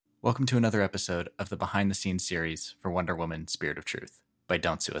Welcome to another episode of the behind-the-scenes series for Wonder Woman Spirit of Truth by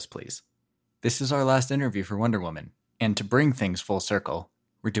Don't Sue Us Please. This is our last interview for Wonder Woman, and to bring things full circle,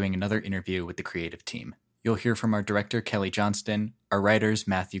 we're doing another interview with the creative team. You'll hear from our director Kelly Johnston, our writers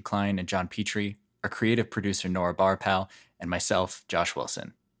Matthew Klein and John Petrie, our creative producer Nora Barpal, and myself, Josh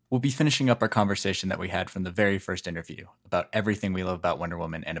Wilson. We'll be finishing up our conversation that we had from the very first interview about everything we love about Wonder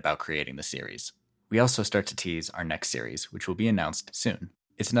Woman and about creating the series. We also start to tease our next series, which will be announced soon.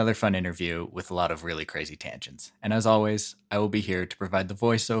 It's another fun interview with a lot of really crazy tangents. And as always, I will be here to provide the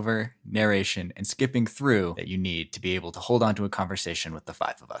voiceover, narration, and skipping through that you need to be able to hold on to a conversation with the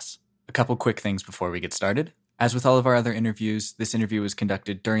five of us. A couple quick things before we get started. As with all of our other interviews, this interview was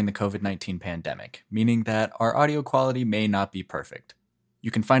conducted during the COVID-19 pandemic, meaning that our audio quality may not be perfect.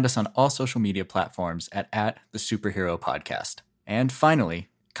 You can find us on all social media platforms at the Superhero Podcast. And finally,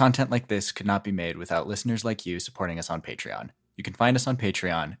 content like this could not be made without listeners like you supporting us on Patreon. You can find us on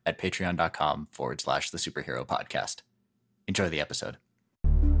Patreon at patreon.com/the Superhero Podcast. Enjoy the episode.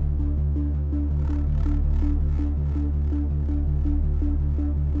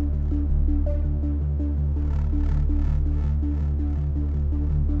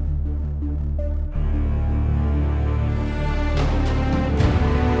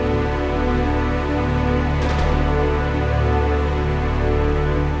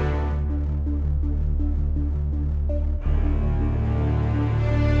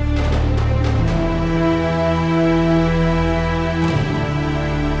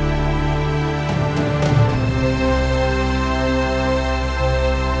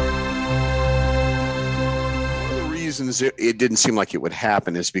 It didn't seem like it would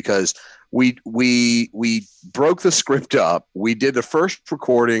happen is because we broke the script up. We did the first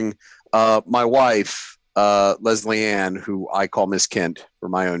recording. My wife, Leslie Ann, who I call Miss Kent for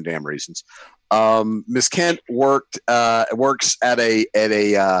my own damn reasons. Miss Kent works at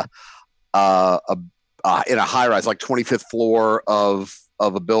in a high rise, like 25th floor of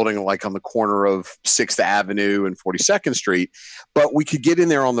a building, like on the corner of 6th Avenue and 42nd Street, but we could get in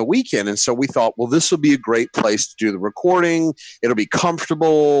there on the weekend. And so we thought, well, this will be a great place to do the recording. It'll be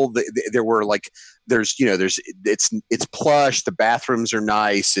comfortable. There were like, it's plush. The bathrooms are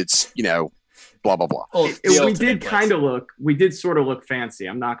nice. It's, blah, blah, blah. Oh, we did sort of look fancy.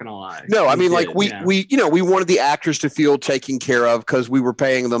 I'm not going to lie. No, I mean, we wanted the actors to feel taken care of because we were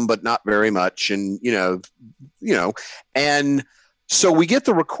paying them, but not very much. And, and so we get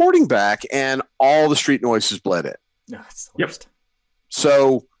the recording back and all the street noises bled in. No, it's the worst.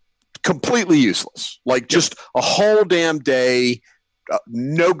 So completely useless, just a whole damn day,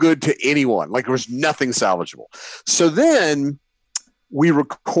 no good to anyone. Like there was nothing salvageable. So then we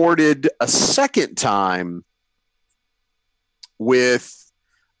recorded a second time with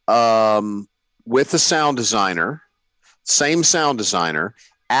a sound designer, same sound designer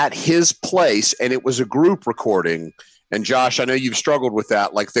at his place. And it was a group recording. And Josh, I know you've struggled with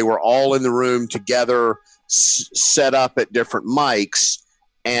that. Like they were all in the room together, set up at different mics,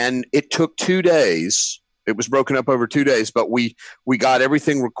 and it took 2 days. It was broken up over 2 days, but we got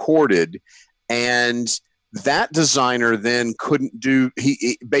everything recorded. And that designer then couldn't do.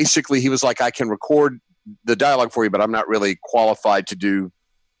 He was like, I can record the dialogue for you, but I'm not really qualified to do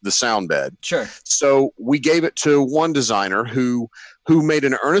the sound bed. Sure. So we gave it to one designer who made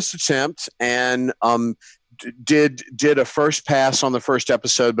an earnest attempt and did a first pass on the first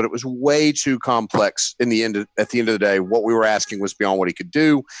episode, but it was way too complex at the end of the day. What we were asking was beyond what he could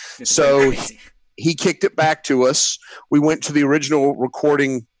do. So he kicked it back to us. We went to the original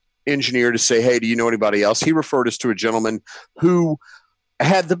recording engineer to say, hey, do you know anybody else? He referred us to a gentleman who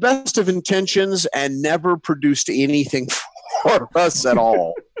had the best of intentions and never produced anything for us at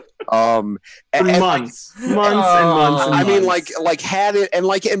all. Months. I mean, had it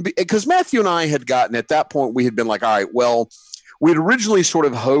and because Matthew and I had gotten at that point, we had been like, all right, well, we'd originally sort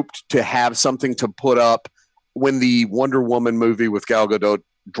of hoped to have something to put up when the Wonder Woman movie with Gal Gadot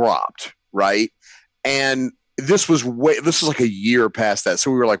dropped, right? And this was like a year past that,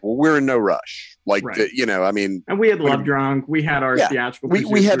 so we were like, well, we're in no rush, right. And we had Love Drunk, we had our theatrical.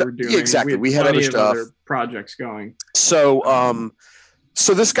 We had other stuff, other projects going. So,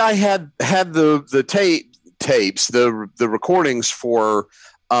 So this guy had the tapes, the recordings for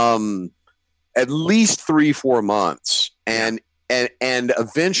at least 3-4 months, and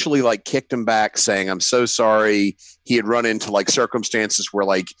eventually kicked him back saying, I'm so sorry. He had run into circumstances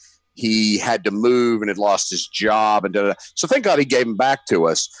where he had to move and had lost his job and da-da-da. So thank God he gave him back to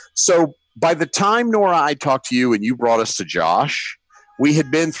us. So by the time, Nora, I talked to you and you brought us to Josh, we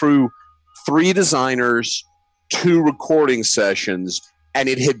had been through 3 designers, 2 recording sessions, and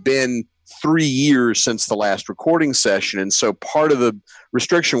it had been 3 years since the last recording session. And so part of the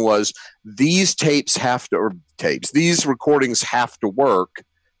restriction was these these recordings have to work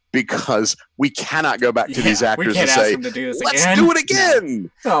because we cannot go back to these actors and say, let's do it again.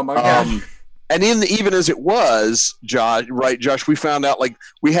 Oh my God. And even as it was, Josh, we found out like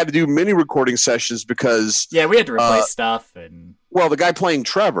we had to do many recording sessions because we had to replace stuff and the guy playing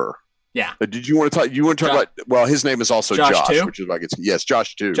Trevor. Yeah. Did you want to talk? You want to talk about? Well, his name is also Josh, which is like yes,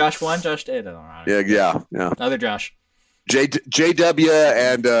 Josh too. Josh 1, Josh 2. I don't know. Yeah. Other Josh. JW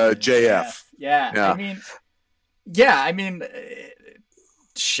and JF. Yeah. I mean,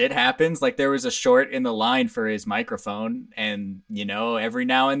 shit happens. Like there was a short in the line for his microphone, and every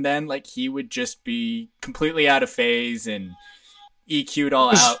now and then, like he would just be completely out of phase and EQ'd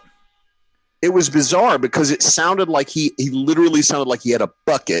all out. It was bizarre because it sounded like he literally sounded like he had a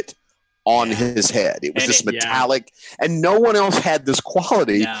bucket on his head. It was this metallic, and no one else had this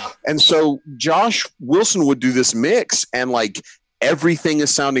quality. No. And so Josh Wilson would do this mix, and like everything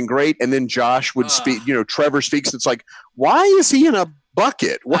is sounding great. And then Josh would speak. Trevor speaks. And it's like, why is he in a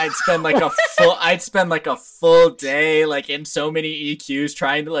bucket? I'd spend like a full day like in so many EQs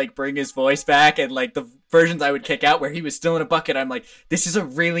trying to like bring his voice back, and like the versions I would kick out where he was still in a bucket, I'm like, this is a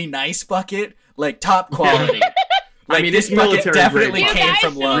really nice bucket, like top quality. Like this bucket definitely came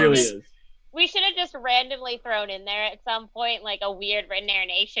from Lowe's. Really is. We should have just randomly thrown in there at some point like a weird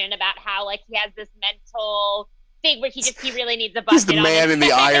narration about how like he has this mental thing where he really needs a bucket. He's the man in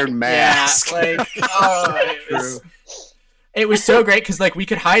the iron mask. It was so great because like we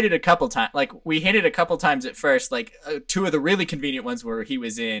could hide it a couple times. Like we hit it a couple times at first. Like two of the really convenient ones where he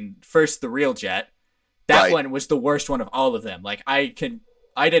was in first the real jet. That one was the worst one of all of them. Like I didn't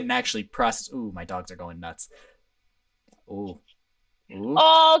actually process. Ooh, my dogs are going nuts. Ooh.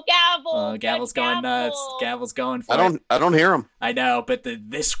 Oh, Gavel! Gavel's going nuts. Gavel's going for it. I don't hear him. I know, but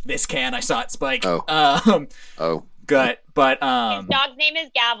this can I saw it spike. Oh. Good, but his dog's name is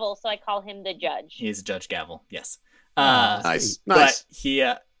Gavel, so I call him the judge. He is Judge Gavel. Yes. Nice. But he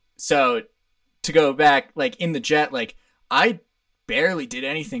so to go back, like in the jet, like I barely did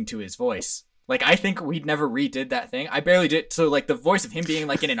anything to his voice. Like I think we'd never redid that thing. I barely did. So like the voice of him being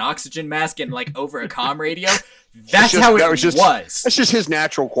like in an oxygen mask and like over a comm radio. That's how it was. That's just his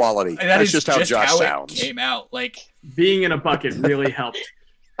natural quality. That's just how Josh sounds. It came out. Like being in a bucket really helped.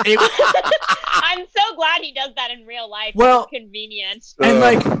 I'm so glad he does that in real life. Well, it's convenient. And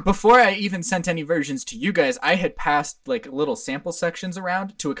like before I even sent any versions to you guys, I had passed like little sample sections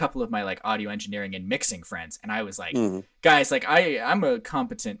around to a couple of my like audio engineering and mixing friends, and I was like, guys, like I'm a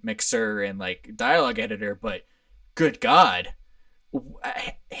competent mixer and like dialogue editor, but good God,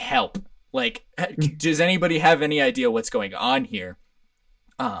 help! Like, does anybody have any idea what's going on here?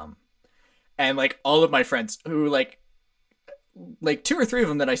 And like all of my friends who like two or three of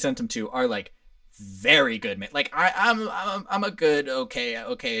them that I sent them to are like very good. Like I'm a good,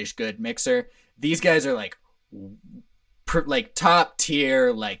 okay-ish good mixer. These guys are like top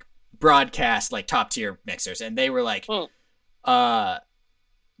tier, like broadcast, like top tier mixers. And they were like, no,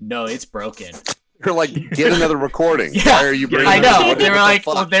 it's broken. You're like, get another recording. Why are you bringing? I know. They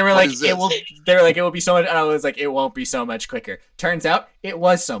were like, it will be so much. And I was like, it won't be so much quicker. Turns out it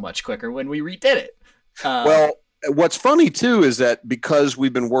was so much quicker when we redid it. Well, what's funny too is that because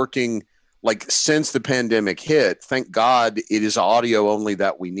we've been working like since the pandemic hit, thank God it is audio only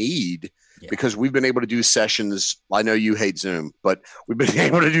that we need because we've been able to do sessions. I know you hate Zoom, but we've been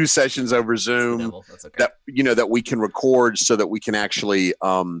able to do sessions over Zoom that we can record so that we can actually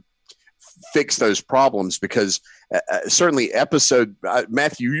fix those problems because certainly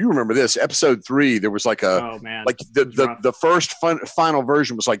Matthew, you remember this episode 3, there was like the first final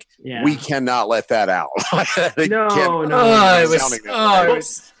version was like, we cannot let that out.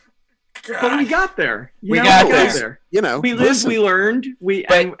 But we got there. We got there. We lived, we learned.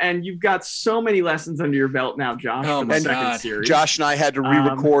 And you've got so many lessons under your belt now, Josh. For the second series. Josh and I had to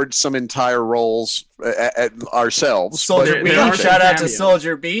re-record some entire roles ourselves. Soldier B, shout out to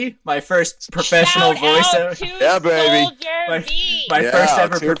Soldier B, my first professional voiceover. Yeah, baby. My first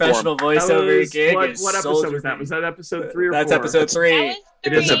ever professional voiceover gig. What episode was that? Was that episode 3 or 4? That's episode 3.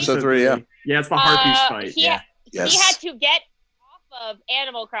 It is episode 3. Yeah. Yeah, it's the harpies fight. He had to get of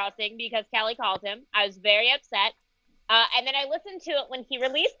Animal Crossing because Kelly called him. I was very upset. And then I listened to it when he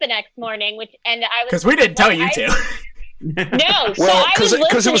released the next morning, because we didn't tell you to. No, well,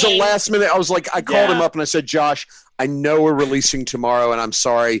 because it was a last minute. I was like, I called him up and I said, Josh, I know we're releasing tomorrow, and I'm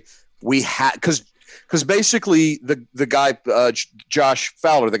sorry we had because basically the guy Josh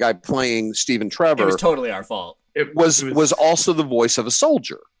Fowler, the guy playing Stephen Trevor, it was totally our fault. It was also the voice of a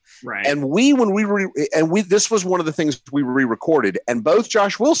soldier. Right. And this was one of the things we re-recorded, and both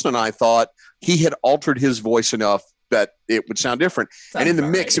Josh Wilson and I thought he had altered his voice enough that it would sound different. Sounds and in the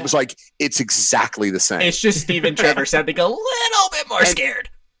about mix, right, it was like, it's exactly the same. It's just Stephen Trevor sounding a little bit more scared.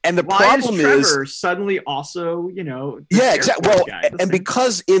 And the Why problem is Trevor suddenly also, yeah, exactly. Well, guy, and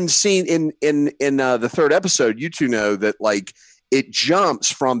because in the third episode, you two know that like it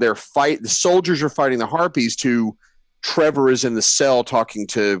jumps from their fight, the soldiers are fighting the harpies, to Trevor is in the cell talking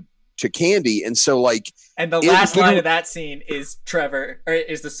to Candy, and so like, and the last line of that scene is Trevor, or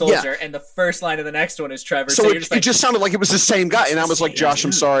is the soldier, and the first line of the next one is Trevor. So it just sounded like it was the same guy, and I was like, Josh,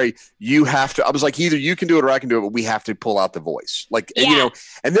 I'm sorry, you have to. I was like, either you can do it or I can do it, but we have to pull out the voice, like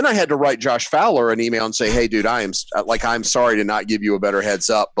And then I had to write Josh Fowler an email and say, hey, dude, I'm sorry to not give you a better heads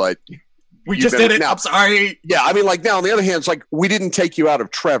up, but we just did it. Now, I'm sorry. Yeah, I mean, like now on the other hand, it's like we didn't take you out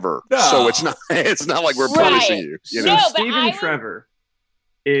of Trevor, so it's not like we're punishing you. You know, Stephen Trevor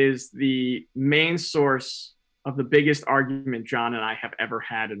is the main source of the biggest argument John and I have ever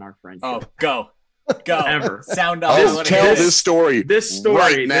had in our friendship. Oh, go ever. Sound off. Tell this story. This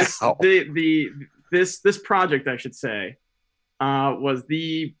story right now. This project, I should say, was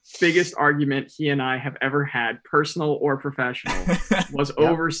the biggest argument he and I have ever had, personal or professional, was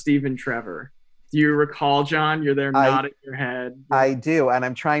over Stephen Trevor. Do you recall, John? You're there nodding your head. I do, and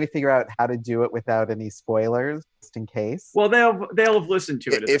I'm trying to figure out how to do it without any spoilers, just in case. Well, they'll have listened to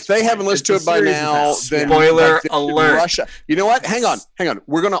it. If they haven't listened to it by now, then spoiler alert. Russia. You know what? Hang on.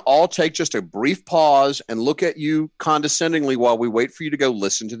 We're going to all take just a brief pause and look at you condescendingly while we wait for you to go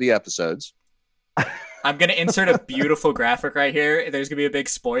listen to the episodes. I'm going to insert a beautiful graphic right here. There's going to be a big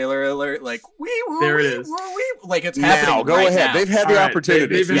spoiler alert, like, there it is. Like it's happening now. Go right ahead. now. They've had the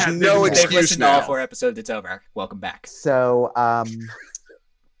opportunity. There's no excuse they've listened now. to all 4 episodes. It's over. Welcome back. So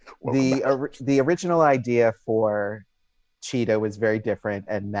the original idea for Cheetah was very different,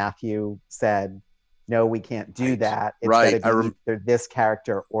 and Matthew said, no, we can't do that. It's got to be either this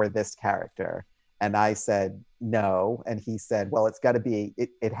character or this character. And I said, no. And he said, well, it's got to be,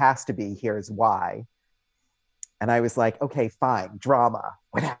 it has to be, here's why. And I was like, okay, fine, drama,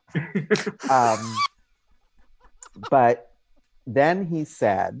 whatever. But then he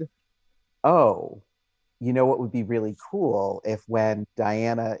said, oh, you know what would be really cool if when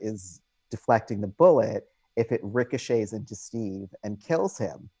Diana is deflecting the bullet, if it ricochets into Steve and kills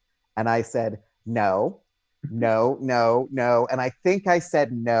him. And I said, no. And I think I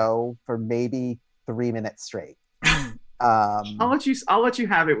said no for maybe 3 minutes straight. I'll let you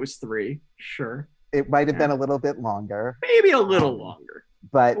have it was 3. Sure. It might have been a little bit longer. Maybe a little longer.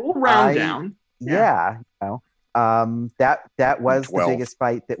 But we'll round down. Yeah. That was 12. The biggest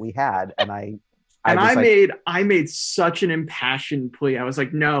fight that we had. And I made such an impassioned plea. I was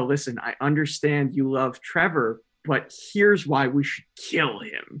like, no, listen, I understand you love Trevor, but here's why we should kill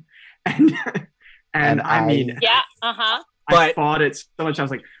him. And I mean, I fought it so much. I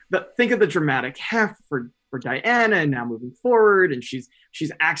was like, think of the dramatic heft for Diana, and now moving forward, and she's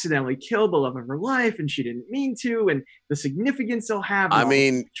accidentally killed the love of her life, and she didn't mean to, and the significance they'll have. I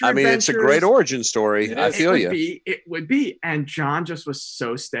mean, it's a great origin story. I feel you. It would be, and John just was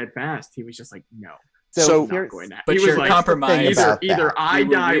so steadfast. He was just like, no. So not going that. But he was like, compromise. Either I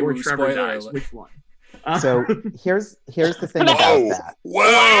die or Trevor dies. Which one? So here's the thing about that.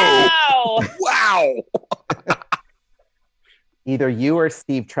 Wow. Either you or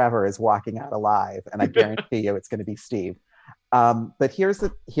Steve Trevor is walking out alive, and I guarantee you it's going to be Steve. But here's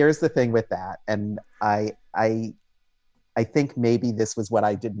the thing with that, and I think maybe this was what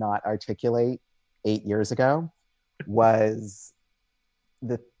I did not articulate 8 years ago, was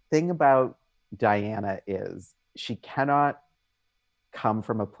the thing about Diana is she cannot come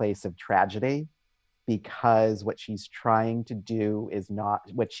from a place of tragedy, because what she's trying to do is not,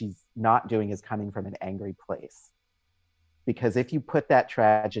 what she's not doing is coming from an angry place. Because if you put that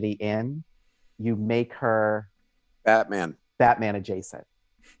tragedy in, you make her Batman adjacent.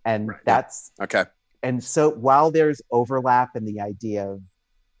 And that's okay. And so while there's overlap in the idea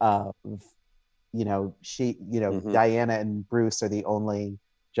of Diana and Bruce are the only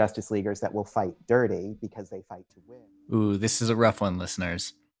Justice Leaguers that will fight dirty because they fight to win. Ooh, this is a rough one,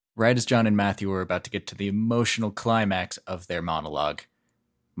 listeners. Right as John and Matthew were about to get to the emotional climax of their monologue,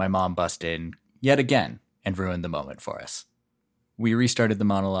 my mom busted in yet again and ruined the moment for us. We restarted the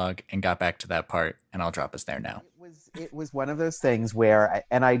monologue and got back to that part, and I'll drop us there now. It was one of those things where,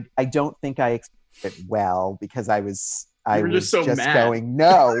 I don't think I explained it well, because I was just going,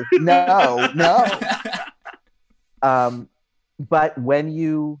 no. But when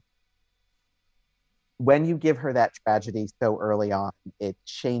you give her that tragedy so early on, it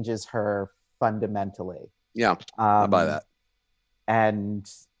changes her fundamentally. Yeah, I buy that. And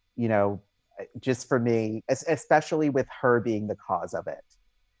you know, just for me, especially with her being the cause of it,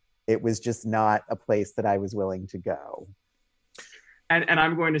 it was just not a place that I was willing to go. And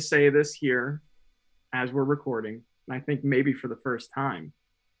I'm going to say this here as we're recording, and I think maybe for the first time,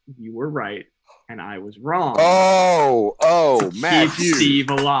 you were right and I was wrong. Oh, Matthew. Keep Steve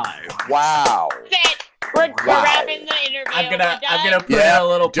alive. Wow. We're wrapping the interview. I'm gonna put out a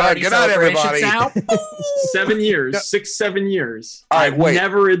little party celebration sound. 7 years, 7 years. All right, wait.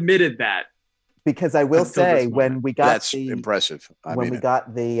 Never admitted that. Because I will say, when we got that's impressive. When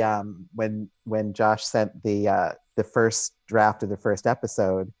Josh sent the first draft of the first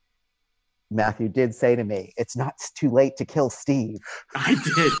episode, Matthew did say to me, "It's not too late to kill Steve." I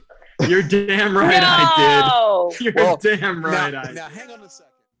did. You're damn right. I did. You're damn right. Now, hang on a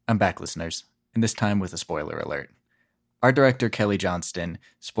second. I'm back, listeners, and this time with a spoiler alert. Our director, Kelly Johnston,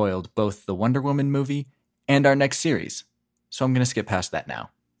 spoiled both the Wonder Woman movie and our next series, so I'm going to skip past that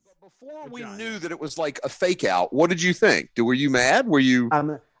now. Before we knew that it was like a fake out, what did you think? Were you mad? Were you?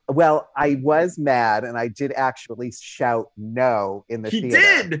 Well, I was mad, and I did actually shout no in the theater. He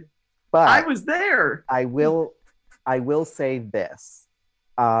did. But I was there. I will say this.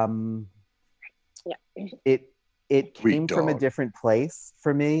 It came from a different place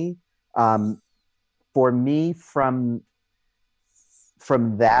for me. For me, from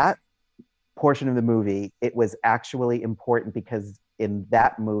that portion of the movie, it was actually important because in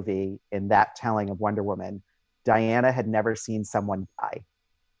that movie, in that telling of Wonder Woman, Diana had never seen someone die.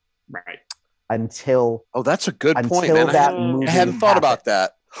 Right. Until that's a good point, man. I hadn't thought about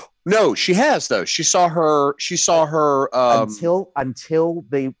that. No, she has though. She saw her. Until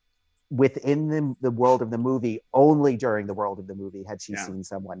they within the world of the movie. Only during the world of the movie had she seen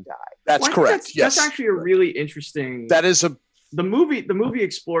someone die. That's correct. Yes, that's actually a really interesting. That is the movie. The movie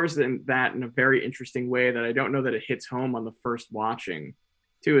explores that in a very interesting way that I don't know that it hits home on the first watching.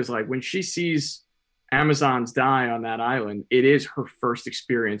 Too is like when she sees Amazons die on that island, it is her first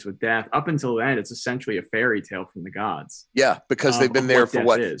experience with death. Up until then, it's essentially a fairy tale from the gods. Yeah, because they've been there for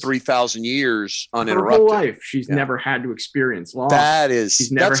 3,000 years uninterrupted. Her whole life, she's never had to experience loss. She's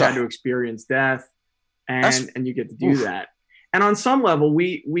never had to experience death, and you get to do that. And on some level,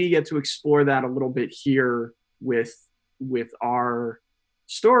 we get to explore that a little bit here with our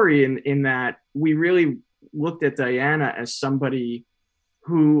story, in that we really looked at Diana as somebody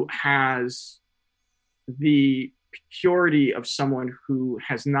who has the purity of someone who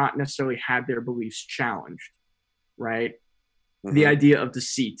has not necessarily had their beliefs challenged, right? Mm-hmm. The idea of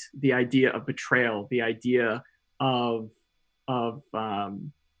deceit, the idea of betrayal, the idea of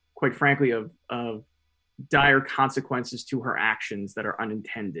quite frankly, of dire consequences to her actions that are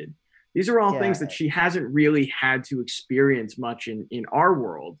unintended. These are all things that she hasn't really had to experience much in our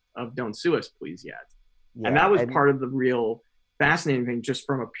world of Don't Sue Us, Please yet. Yeah, and that was part of the real fascinating thing, just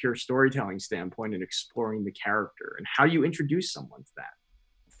from a pure storytelling standpoint and exploring the character and how you introduce someone to that.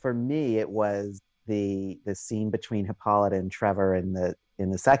 For me, it was the scene between Hippolyta and Trevor in the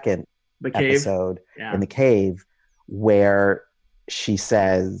second episode in the cave, where she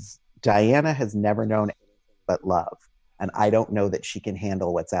says, Diana has never known anything but love, and I don't know that she can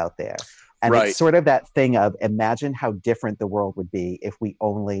handle what's out there. And it's sort of that thing of, imagine how different the world would be if we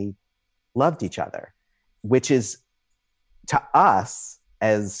only loved each other, which is, to us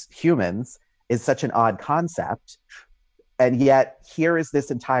as humans, is such an odd concept. And yet here is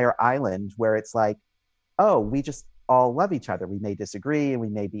this entire island where it's like, oh, we just all love each other. We may disagree and we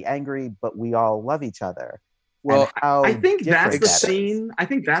may be angry, but we all love each other. Well, I think that's the scene. I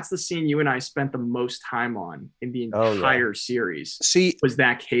think that's the scene you and I spent the most time on in the entire series. Was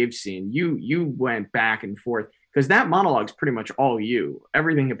that cave scene? You went back and forth, because that monologue's pretty much all you.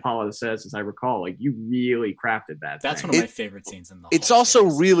 Everything Hippolyta says, as I recall, like, you really crafted that. That's one of my favorite scenes in the It's whole also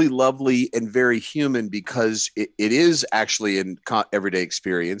series. really lovely and very human, because it is actually an everyday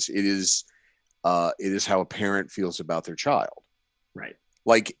experience. It is how a parent feels about their child. Right.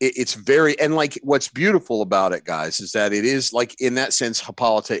 Like it's very, and like what's beautiful about it, guys, is that it is like, in that sense,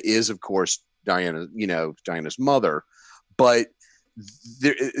 Hippolyta is, of course, Diana's mother, but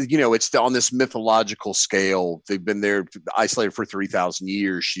there, it's on this mythological scale. They've been there isolated for 3,000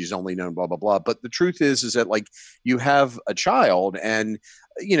 years. She's only known blah, blah, blah. But the truth is that, like, you have a child, and,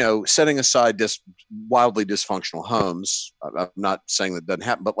 setting aside wildly dysfunctional not I'm not saying that doesn't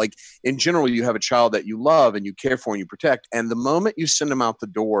happen, but, like, in general, you have a child that you love and you care for and you protect. And the moment you send them out the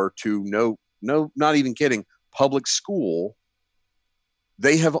door to not even kidding, public school,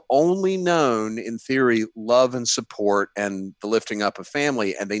 they have only known, in theory, love and support and the lifting up of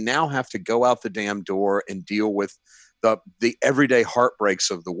family. And they now have to go out the damn door and deal with the everyday heartbreaks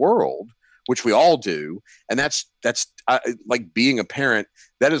of the world, which we all do. And that's like being a parent,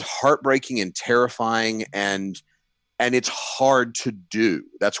 that is heartbreaking and terrifying. And it's hard to do.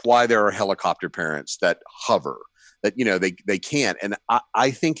 That's why there are helicopter parents that hover, that, they can't. And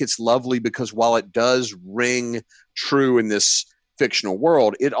I think it's lovely because while it does ring true in this fictional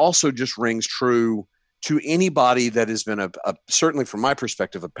world, it also just rings true to anybody that has been certainly from my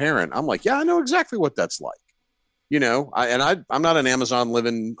perspective, a parent. I'm like, yeah, I know exactly what that's like. I'm not an Amazon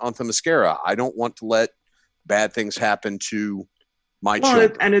living on Themyscira. I don't want to let bad things happen to my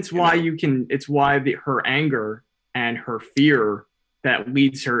children. And it's why her anger and her fear that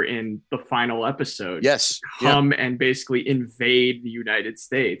leads her in the final episode. Yes. And basically invade the United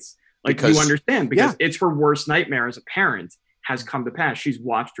States. You understand, because it's her worst nightmare as a parent has come to pass. She's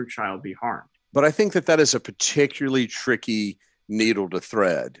watched her child be harmed. But I think that is a particularly tricky needle to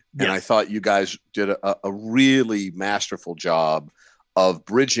thread. And I thought you guys did a really masterful job of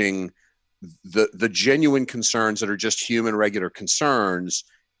bridging the genuine concerns that are just human, regular concerns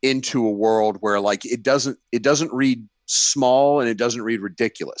into a world where it doesn't read small and it doesn't read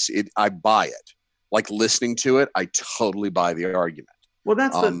ridiculous. I buy it. Like listening to it, I totally buy the argument. Well,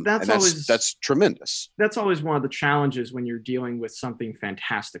 that's tremendous. That's always one of the challenges when you're dealing with something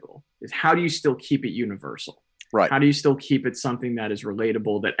fantastical, is how do you still keep it universal? Right. How do you still keep it something that is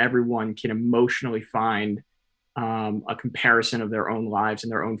relatable, that everyone can emotionally find a comparison of their own lives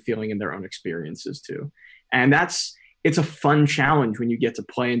and their own feeling and their own experiences to? And it's a fun challenge when you get to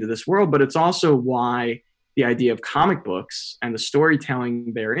play into this world, but it's also why the idea of comic books and the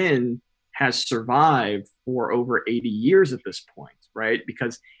storytelling therein has survived for over 80 years at this point, right?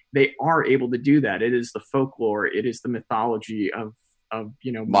 Because they are able to do that. It is the folklore, it is the mythology of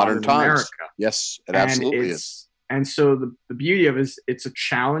modern times. America. Yes, it absolutely is. And so the beauty of it is it's a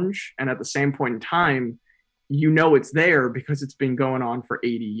challenge, and at the same point in time, it's there because it's been going on for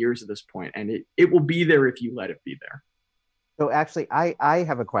 80 years at this point, and it will be there if you let it be there. So actually, I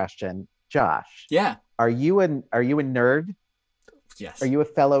have a question, Josh. Yeah. Are you a nerd? Yes. Are you a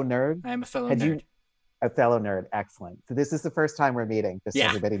fellow nerd? I am a fellow nerd. A fellow nerd. Excellent. So this is the first time we're meeting, just so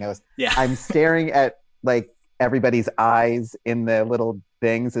everybody knows. Yeah. I'm staring at everybody's eyes in the little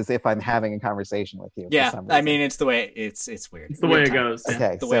things as if I'm having a conversation with you. Yeah. I mean, it's the way it's weird. It's the way it goes.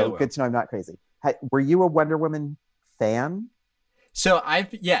 Okay. So good to know I'm not crazy. Were you a Wonder Woman fan? So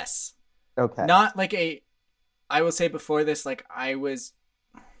yes. Okay. Not I will say before this, I was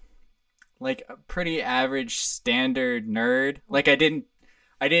a pretty average standard nerd.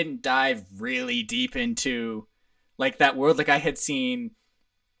 I didn't dive really deep into that world. I had seen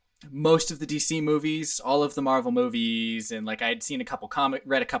most of the DC movies, all of the Marvel movies, and I had seen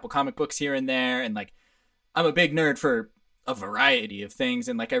read a couple comic books here and there, and I'm a big nerd for a variety of things,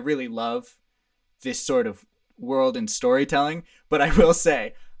 and I really love this sort of world and storytelling. But I will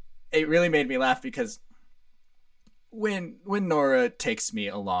say, it really made me laugh because when Nora takes me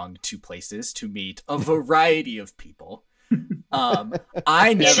along to places to meet a variety of people,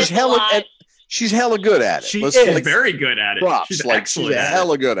 I never. She's hella good at it. She's very good at it. Props, she's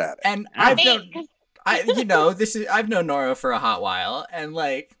hella good at it. And I've known Nora for a hot while, and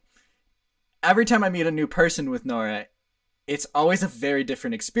every time I meet a new person with Nora, it's always a very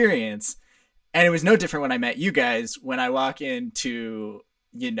different experience. And it was no different when I met you guys. When I walk into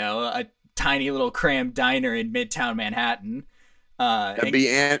a tiny little cram diner in Midtown Manhattan. That'd be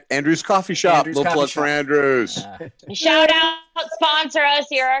Andrew's Coffee Shop. Little plug for Andrews. Shout out, sponsor us.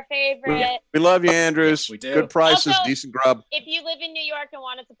 You're our favorite. We love you, Andrews. We do. Good prices, also, decent grub. If you live in New York and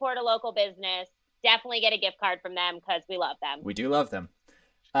want to support a local business, definitely get a gift card from them because we love them. We do love them.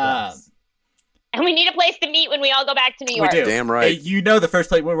 Yes. And we need a place to meet when we all go back to New York. We do. Damn right. Hey, the first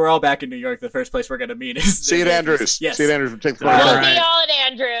place when we're all back in New York, the first place we're going to meet is... See you at Andrews. Yes. See you at Andrews. We'll take the We'll right. see y'all at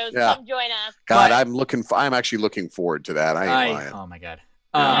Andrews. Yeah. Come join us. God, I'm actually looking forward to that. I ain't lying. Oh, my God.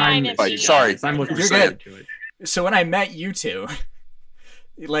 Sorry. I'm looking You're forward good. to it. So when I met you two,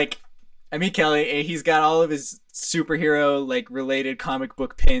 I meet Kelly, he's got all of his superhero, related comic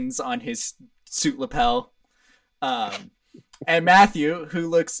book pins on his suit lapel. And Matthew, who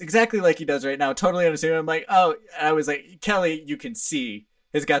looks exactly like he does right now, totally unassuming. I'm like, oh, and I was like, Kelly, you can see,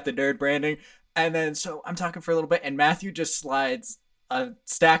 has got the nerd branding. And then, so I'm talking for a little bit, and Matthew just slides a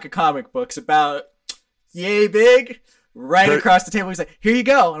stack of comic books about yay big across the table. He's like, here you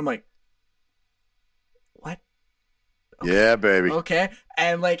go. And I'm like, what? Okay. Yeah, baby. Okay.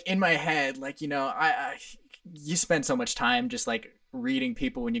 And in my head, you spend so much time just reading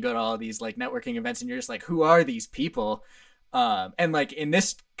people when you go to all these networking events, and you're just like, who are these people? And in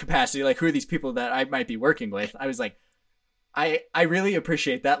this capacity, who are these people that I might be working with? I was like, I really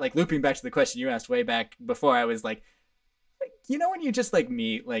appreciate that. Looping back to the question you asked way back before, I was like, you know when you just like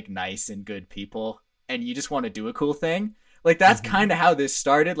meet like nice and good people and you just want to do a cool thing? Like that's kind of how this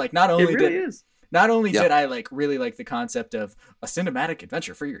started. Like not only did I like really like the concept of a cinematic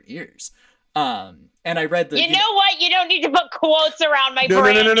adventure for your ears. And I read the. You know what? You don't need to put quotes around my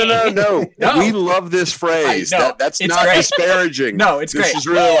brain. No. We love this phrase. That's not great. Disparaging. No, it's this great. This is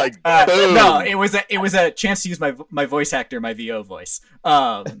really like boom. No, it was a chance to use my voice actor, my VO voice.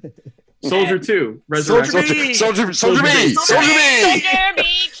 Soldier 2, Soldier B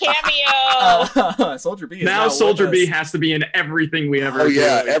cameo. Soldier B. Now Soldier B has to be in everything we ever. Oh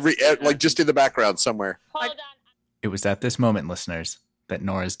yeah, like just in the background somewhere. Hold on. It was at this moment, listeners, that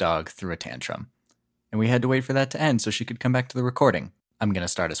Nora's dog threw a tantrum. And we had to wait for that to end so she could come back to the recording. I'm going to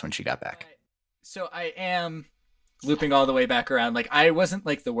start us when she got back. So I am looping all the way back around. Like, I wasn't,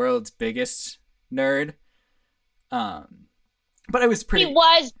 like, the world's biggest nerd. But I was pretty... He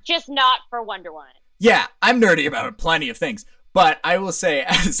was, just not for Wonder Woman. Yeah, I'm nerdy about plenty of things. But I will say,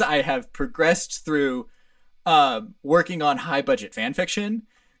 as I have progressed through working on high-budget fanfiction,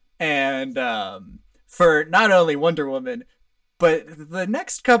 and for not only Wonder Woman... But the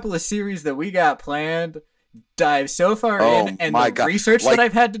next couple of series that we got planned dive so far in, and the God. Research that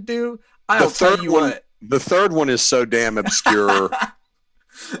I've had to do, I'll tell you what. The third one is so damn obscure.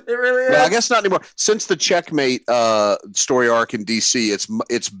 It really is. Well, I guess not anymore. Since the Checkmate story arc in DC,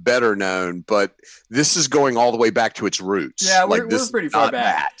 it's better known, but this is going all the way back to its roots. Yeah, we're pretty far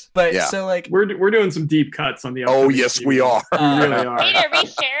back. That. But yeah. So like we're doing some deep cuts on the. Oh yes, season. We are. We really are. Wait, are we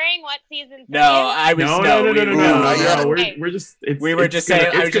sharing what season? No, I was no. We're just. We were just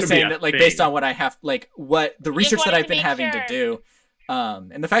saying. I was just saying that like based on what I have, like what the research that I've been having to do,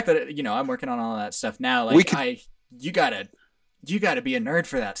 and the fact that I'm working on all that stuff now. Like you gotta be a nerd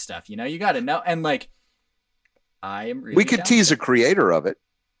for that stuff, you gotta know. And like, I am really. We could tease a creator of it.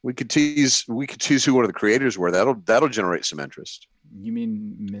 We could tease who one of the creators were. That'll generate some interest. You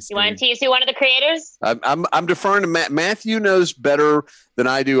mean Mr. You want to tease who one of the creators? I'm deferring to Matthew knows better than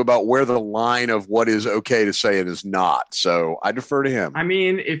I do about where the line of what is okay to say and is not. So I defer to him. I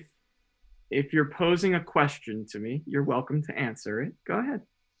mean, if you're posing a question to me, you're welcome to answer it. Go ahead.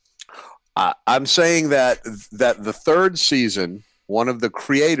 I'm saying that the third season, one of the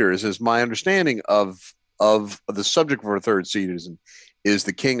creators, is my understanding of the subject for a third season, is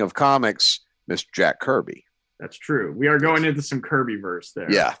the king of comics, Mr. Jack Kirby. That's true. We are going into some Kirby verse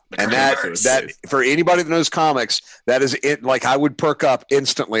there. Yeah, and that for anybody that knows comics, that is it. Like I would perk up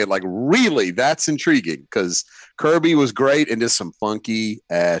instantly. Like really, that's intriguing because Kirby was great and did some funky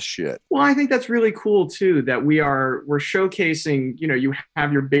ass shit. Well, I think that's really cool too. That we're showcasing. You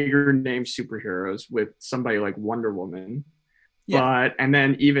have your bigger name superheroes with somebody like Wonder Woman. Yeah. And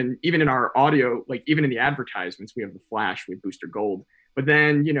then even in our audio, like even in the advertisements, we have the Flash with Booster Gold. But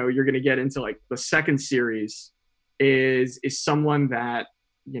then, you're going to get into like the second series is someone that,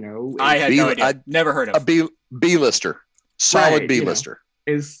 I had no idea. I'd never heard of a B-lister, solid B-lister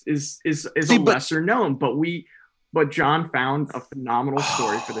is a lesser known, but John found a phenomenal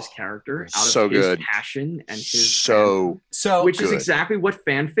story for this character out of his passion and his so which good. Is exactly what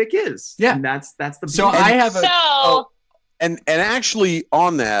fanfic is. Yeah. And that's the so I have And actually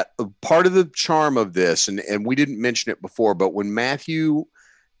on that, part of the charm of this, and we didn't mention it before, but when Matthew,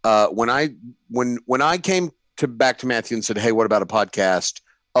 when I came back to Matthew and said, hey, what about a podcast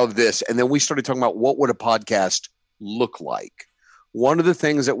of this? And then we started talking about what would a podcast look like. One of the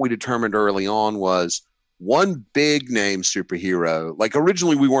things that we determined early on was one big name superhero. Like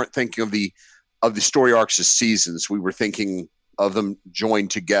originally we weren't thinking of the story arcs as seasons. We were thinking of them joined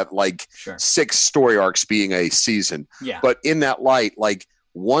together, like 6 story arcs being a season. Yeah. But in that light, like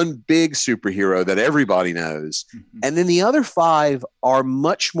one big superhero that everybody knows. Mm-hmm. And then the other 5 are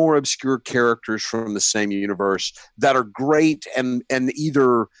much more obscure characters from the same universe that are great. And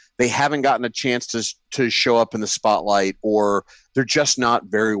either they haven't gotten a chance to show up in the spotlight or they're just not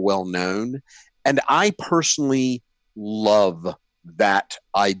very well known. And I personally love that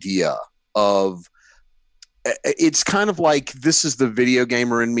idea of, it's kind of like this is the video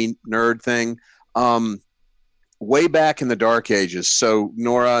gamer in me nerd thing. Way back in the dark ages. So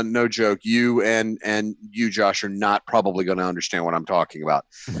Nora, no joke, you and you, Josh, are not probably going to understand what I'm talking about.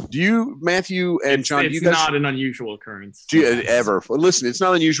 Do you, Matthew and John? It's you guys, not an unusual occurrence. Do you ever listen? It's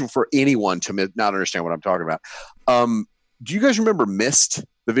not unusual for anyone to not understand what I'm talking about. Do you guys remember Myst,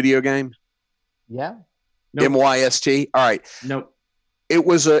 the video game? Yeah. Nope. MYST. All right. Nope. It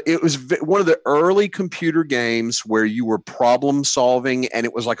was one of the early computer games where you were problem solving, and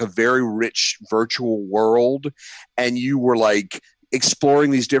it was like a very rich virtual world, and you were like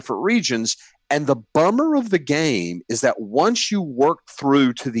exploring these different regions. And the bummer of the game is that once you worked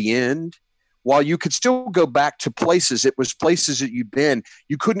through to the end, while you could still go back to places, it was places that you'd been.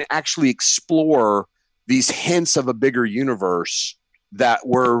 You couldn't actually explore these hints of a bigger universe that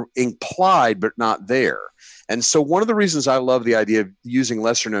were implied but not there. And so one of the reasons I love the idea of using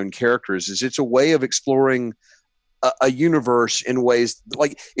lesser known characters is it's a way of exploring a universe in ways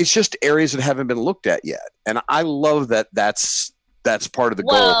like it's just areas that haven't been looked at yet. And I love that that's part of the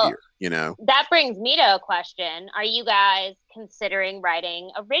goal here, you know. That brings me to a question. Are you guys considering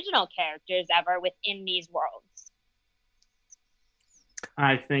writing original characters ever within these worlds?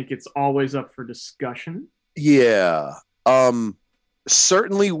 I think it's always up for discussion. Yeah.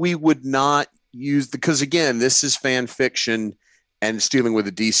 Certainly we would not use because again, this is fan fiction and it's dealing with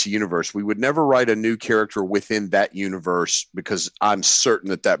the DC universe. We would never write a new character within that universe because I'm certain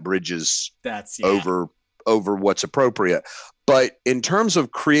that bridges over what's appropriate. But in terms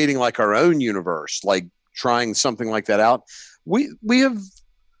of creating like our own universe, like trying something like that out, we've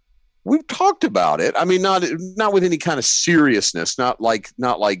talked about it. I mean, not with any kind of seriousness, not like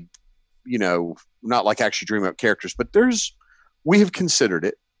actually dreaming up characters, but we have considered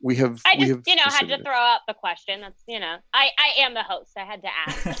it. I just, had to throw out the question. That's, I am the host. I had to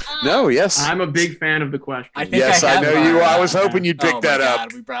ask. No, yes. I'm a big fan of the question. I know you. I was hoping you'd pick that up.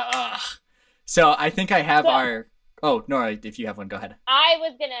 So I think I have Oh, Nora, if you have one, go ahead. I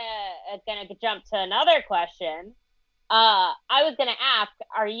was gonna jump to another question. I was gonna ask,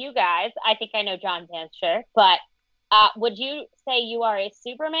 are you guys? I think I know John's answer, but would you say you are a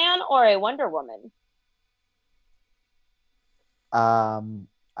Superman or a Wonder Woman?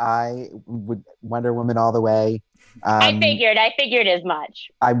 I would Wonder Woman all the way. I figured as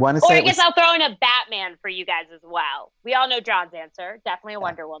much. I want to say, or I guess I'll throw in a Batman for you guys as well. We all know John's answer. Definitely a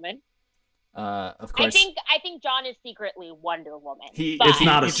Wonder Woman. Of course. I think John is secretly Wonder Woman. It's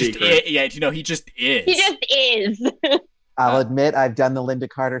not a secret. He just is. He just is. I'll admit I've done the Linda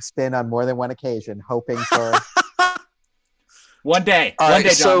Carter spin on more than one occasion, hoping for one day. One day,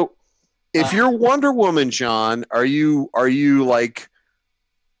 John. So if you're Wonder Woman, John, are you like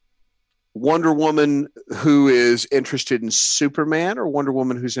Wonder Woman who is interested in Superman or Wonder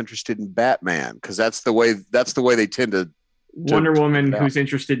Woman who's interested in Batman? Because that's the way they tend to Wonder Woman who's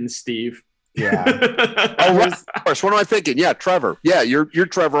interested in Steve. Yeah. Oh, right. Of course. What am I thinking? Yeah, Trevor. Yeah, you're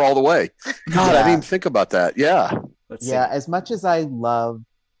Trevor all the way. God, I didn't even think about that. Yeah. Let's see. As much as I love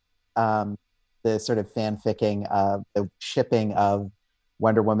the sort of fanficking of the shipping of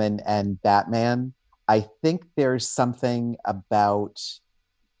Wonder Woman and Batman, I think there's something about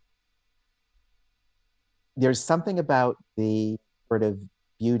the sort of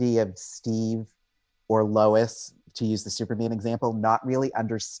beauty of Steve or Lois, to use the Superman example, not really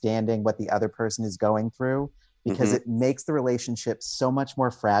understanding what the other person is going through, because it makes the relationship so much more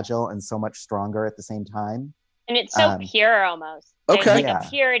fragile and so much stronger at the same time. And it's so pure almost. Okay. There's like a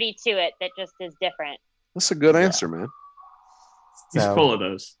purity to it that just is different. That's a good answer, man. He's full of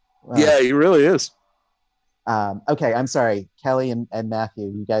those. Yeah, he really is. Okay, I'm sorry. Kelly and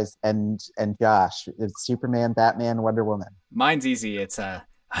Matthew, you guys, and Josh, it's Superman, Batman, Wonder Woman. Mine's easy. It's I'm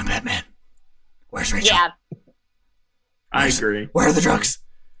Batman. Where's Rachel? Yeah. I agree. Where are the drugs?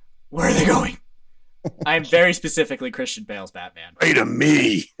 Where are they going? I'm very specifically Christian Bale's Batman. Wait a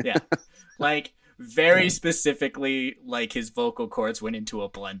me. Yeah. Like, very specifically, like, his vocal cords went into a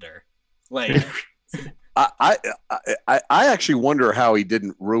blender. Like... I actually wonder how he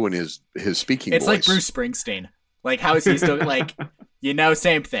didn't ruin his speaking voice. It's like Bruce Springsteen. Like, how is he still, like,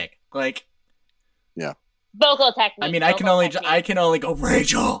 same thing. Like... Yeah. Vocal technique. I mean, I can only go,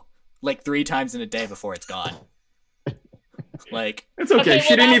 Rachel, like, 3 times in a day before it's gone. Like, it's okay.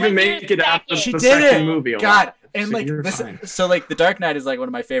 She didn't even make it out of the second movie. God, and so like this, so like The Dark Knight is like one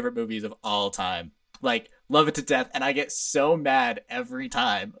of my favorite movies of all time. Like, love it to death, and I get so mad every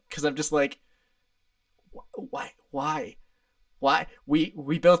time because I'm just like, why?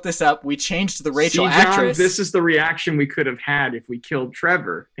 We built this up. We changed the Rachel actress. John, this is the reaction we could have had if we killed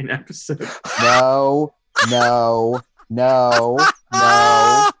Trevor in episode. No.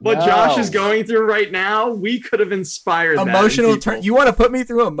 What Josh is going through right now, we could have inspired emotional. You want to put me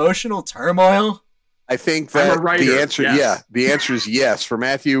through emotional turmoil? I think that the answer, the answer is yes. For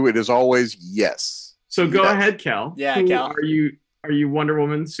Matthew, it is always yes. So go ahead, Kel. Yeah, Kel. Are you Wonder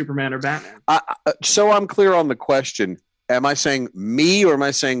Woman, Superman, or Batman? So I'm clear on the question. Am I saying me, or am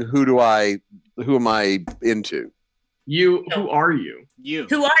I saying who am I into? You. Who are you? You.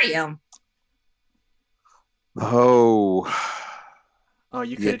 Who are you? Oh,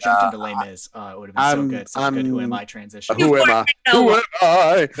 you could have jumped into Les Mis. It would have been so good. Who am I transition? Who am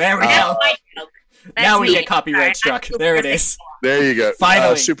I? There we go. Now we get copyright struck. There it is. There you go.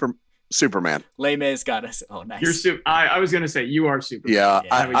 Finally. Superman. Les Mis got us. Oh, nice. I was gonna say you are Superman. Yeah,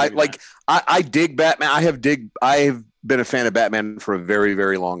 I dig Batman. I have been a fan of Batman for a very,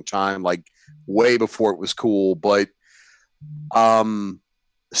 very long time, like way before it was cool. But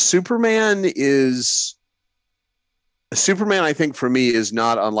Superman, I think for me, is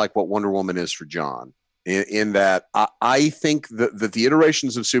not unlike what Wonder Woman is for John. In that, I think that the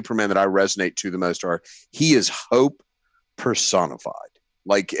iterations of Superman that I resonate to the most are he is hope personified.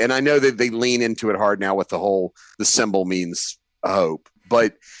 Like, and I know that they lean into it hard now with the symbol means hope.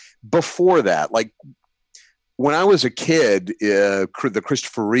 But before that, like when I was a kid, the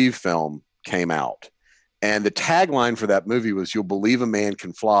Christopher Reeve film came out, and the tagline for that movie was "You'll believe a man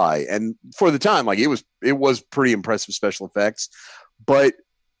can fly." And for the time, like it was pretty impressive special effects. But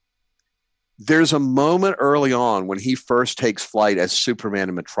there's a moment early on when he first takes flight as Superman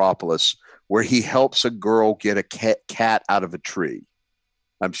in Metropolis where he helps a girl get a cat out of a tree.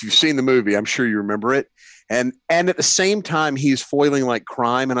 You've seen the movie. I'm sure you remember it. And at the same time, he's foiling like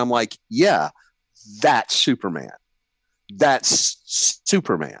crime. And I'm like, yeah, that's Superman. That's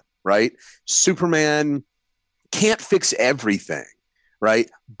Superman, right? Superman can't fix everything, right?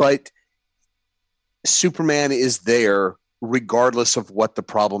 But Superman is there regardless of what the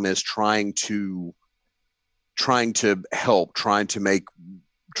problem is, trying to help, trying to make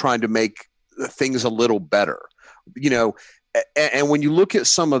things a little better, and when you look at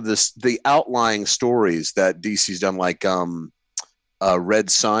some of the outlying stories that DC's done, like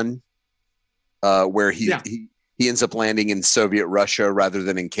Red Sun, where he ends up landing in Soviet Russia rather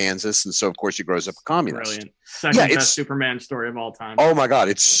than in Kansas, and so of course he grows up a communist. Brilliant. Second best Superman story of all time. Oh my God,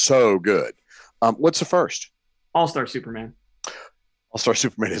 it's so good. What's the first? All-Star Superman. All-Star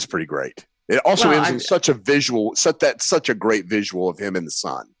Superman is pretty great. It also ends in such a great visual of him in the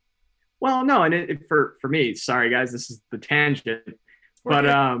sun. Well, no, and for me, sorry guys, this is the tangent, but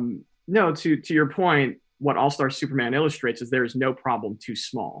no, to your point, what All-Star Superman illustrates is there is no problem too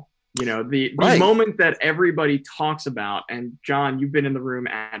small. The moment that everybody talks about, and John, you've been in the room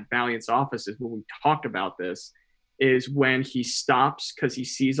at Valiant's offices when we talked about this, is when he stops because he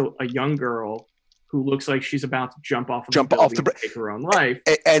sees a young girl who looks like she's about to jump off the building and take her own life,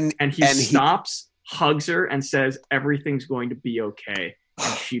 and he stops, hugs her, and says everything's going to be okay.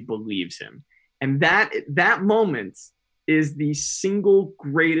 And she believes him. And that moment is the single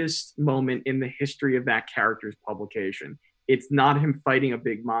greatest moment in the history of that character's publication. It's not him fighting a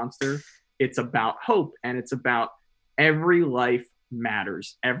big monster. It's about hope, and it's about every life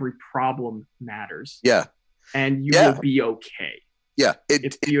matters. Every problem matters. Yeah. And you will be okay. Yeah.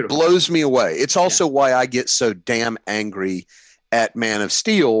 It's beautiful. It blows me away. It's also why I get so damn angry at Man of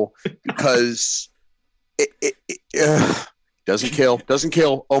Steel, because it doesn't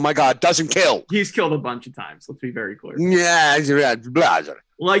kill. Oh my God, doesn't kill. He's killed a bunch of times. Let's be very clear. Yeah,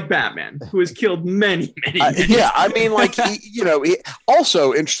 like Batman, who has killed many. I mean, like he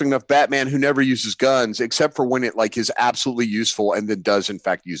also interesting enough, Batman who never uses guns except for when it like is absolutely useful, and then does in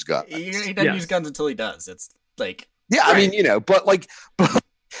fact use guns. He doesn't use guns until he does. It's like I mean,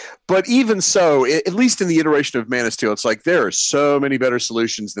 but even so, at least in the iteration of Man of Steel, it's like there are so many better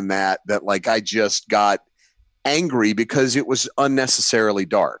solutions than that like I just got angry because it was unnecessarily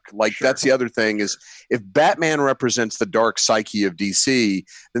dark. Like that's the other thing is if Batman represents the dark psyche of DC,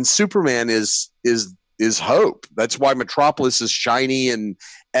 then Superman is hope. That's why Metropolis is shiny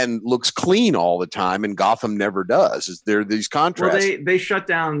and looks clean all the time, and Gotham never does. Is there these contrasts? Well, they shut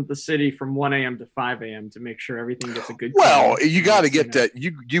down the city from 1 a.m. to 5 a.m. to make sure everything gets a good. Well, you got to get that.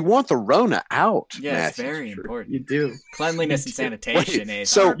 You want the Rona out. Yeah, Matthew. It's very important. You do. Cleanliness and sanitation.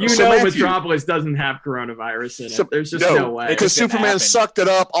 So Matthew, Metropolis doesn't have coronavirus in it. There's just no way. Because Superman sucked it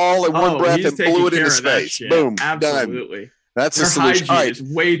up all in one breath and blew it into space. Boom. Absolutely. Done. That's the solution. Hygiene is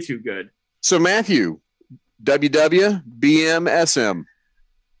way too good. So Matthew, WW, BM, SM.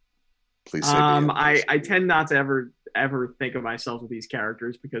 Please say I tend not to ever think of myself with these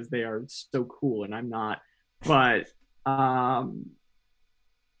characters because they are so cool and I'm not. But I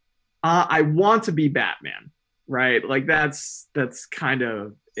want to be Batman, right? Like that's kind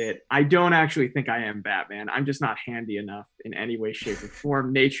of it. I don't actually think I am Batman. I'm just not handy enough in any way, shape, or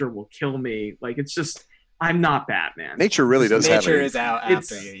form. Nature will kill me. Like it's just I'm not Batman. Nature really does have Nature is out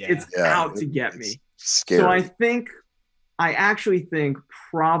after you. Yeah. It's out to get me. Scary. So I actually think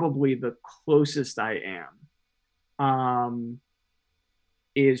probably the closest I am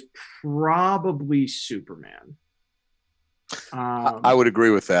is probably Superman. I would agree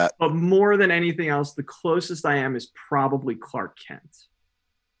with that. But more than anything else, the closest I am is probably Clark Kent.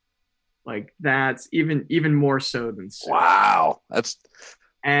 Like that's even more so than Superman. Wow. That's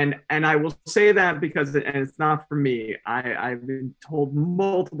And I will say that because and it's not for me. I've been told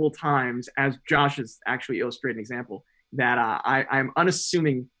multiple times, as Josh is actually illustrating an example, that I'm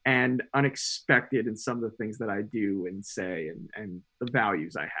unassuming and unexpected in some of the things that I do and say and the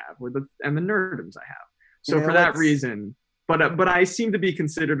values I have and the nerdoms I have. So for that reason, but I seem to be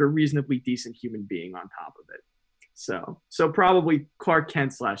considered a reasonably decent human being on top of it. So probably Clark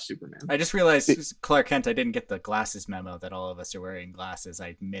Kent / Superman. I just realized Clark Kent. I didn't get the glasses memo that all of us are wearing glasses.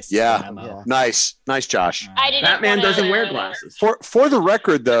 I missed the memo. Yeah. Nice, Josh. Batman doesn't wear glasses. For the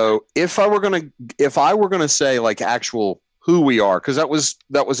record, though, if I were gonna say like actual who we are, because that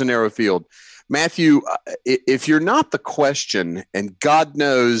was a narrow field. Matthew, if you're not the question, and God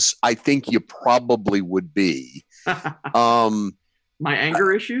knows, I think you probably would be. My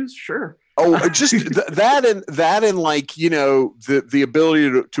anger issues, sure. Oh, just that and like, you know, the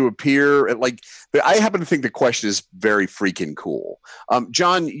ability to appear at like, I happen to think the question is very freaking cool.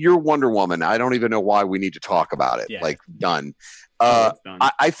 John, you're Wonder Woman. I don't even know why we need to talk about it. Yeah. Like done. Done.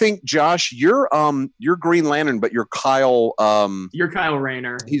 I think Josh, you're Green Lantern, but you're Kyle. You're Kyle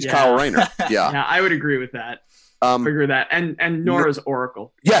Rayner. He's Kyle Rayner. Yeah. Yeah, I would agree with that. Figure that. And Nora's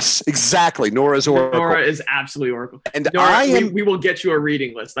Oracle. Yes, exactly. Nora's Oracle. Nora is absolutely Oracle. And Nora, we will get you a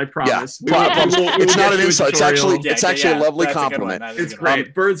reading list. I promise. Yeah, it's not an insult. It's actually a lovely compliment. It's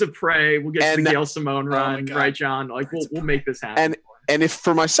great. Birds of Prey. We'll get the Gail Simone run, right, John? Like we'll make this happen. And if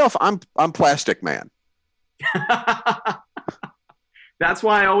for myself, I'm Plastic Man. That's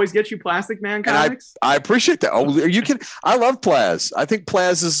why I always get you Plastic Man comics. I appreciate that. Oh, you can. I love Plaz. I think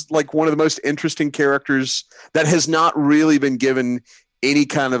Plaz is like one of the most interesting characters that has not really been given any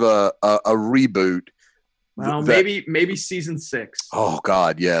kind of a reboot. Well, maybe season 6. Oh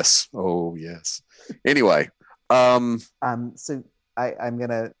God, yes. Oh yes. Anyway, so I'm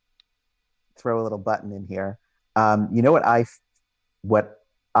gonna throw a little button in here. You know what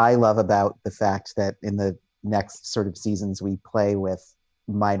I love about the fact that in the next sort of seasons we play with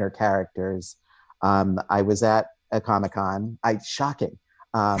minor characters. I was at a Comic-Con. Shocking.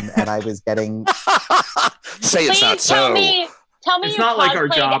 And I was getting say it's not so. Tell me it's not like our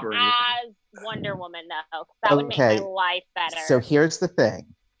job or anything. As Wonder Woman though. That would make my life better. So here's the thing.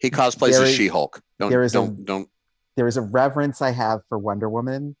 He cosplays as She-Hulk. There is a reverence I have for Wonder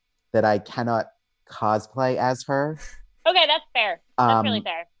Woman that I cannot cosplay as her. Okay, that's fair. That's really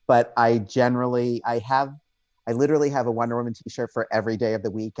fair. But I literally have a Wonder Woman t-shirt for every day of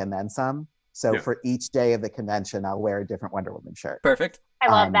the week and then some. So for each day of the convention, I'll wear a different Wonder Woman shirt. Perfect. I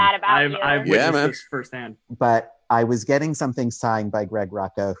love that about you. I've witnessed this firsthand. But I was getting something signed by Greg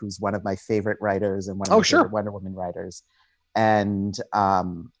Rucka, who's one of my favorite writers and one of my favorite Wonder Woman writers. And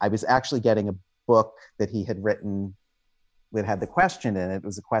I was actually getting a book that he had written that had the question in it. It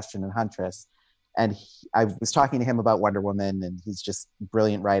was a question in Huntress. And I was talking to him about Wonder Woman, and he's just a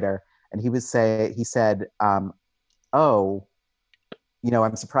brilliant writer. And he said, oh, you know,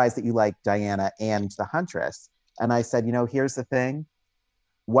 I'm surprised that you like Diana and the Huntress. And I said, you know, here's the thing.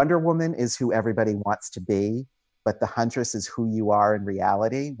 Wonder Woman is who everybody wants to be, but the Huntress is who you are in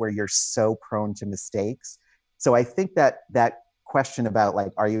reality, where you're so prone to mistakes. So I think that question about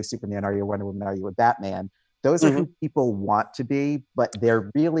like, are you a Superman? Are you a Wonder Woman? Are you a Batman? Those are who people want to be, but they're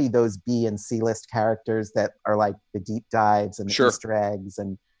really those B and C list characters that are like the deep dives and the Easter eggs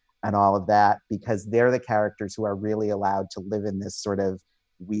and all of that, because they're the characters who are really allowed to live in this sort of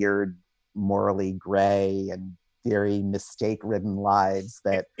weird, morally gray and very mistake-ridden lives.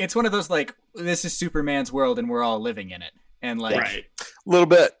 That it's one of those like, this is Superman's world and we're all living in it, and like a little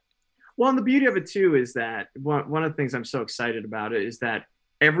bit. Well, and the beauty of it too is that one of the things I'm so excited about it is that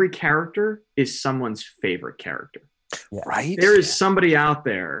every character is someone's favorite character. Yeah. Right? There is somebody out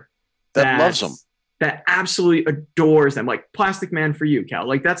there that loves them, that absolutely adores them. Like Plastic Man for you, Cal.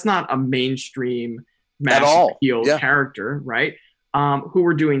 Like that's not a mainstream massive appeal character, right? Who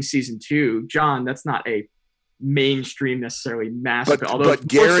we're doing season 2. John, that's not a mainstream necessarily massive, although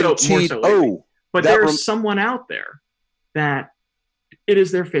guaranteed. But there's someone out there that it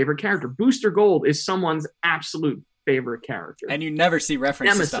is their favorite character. Booster Gold is someone's absolute favorite character, and you never see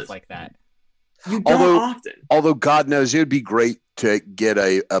reference to stuff like that. You don't often. Although God knows it would be great to get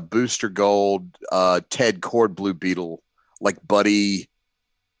a Booster Gold, Ted Cord Blue Beetle like buddy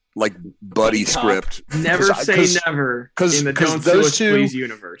script. Never say never in the Don't Sue Us Please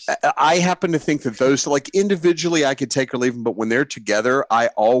universe. I happen to think that those, like individually, I could take or leave them, but when they're together, I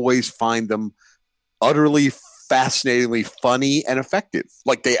always find them utterly fascinatingly funny and effective.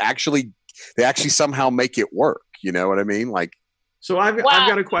 Like they actually somehow make it work. You know what I mean? Like. So I've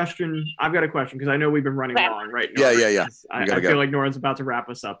got a question. Because I know we've been running long, right? Nora? Yeah. I feel like Nora's about to wrap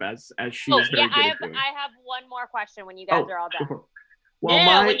us up as she is very good at doing. I have one more question when you guys are all done.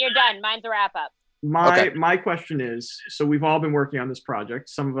 Well, when you're done, mine's a wrap up. My question is, so we've all been working on this project,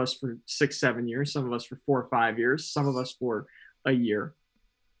 some of us for 6-7 years, some of us for 4 or 5 years, some of us for a year.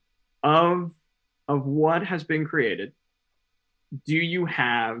 Of what has been created, do you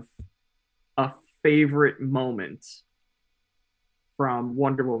have a favorite moment from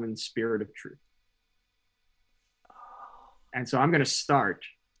Wonder Woman's Spirit of Truth? And so I'm going to start.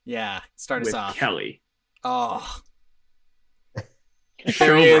 Yeah, start us off. Kelly. Oh.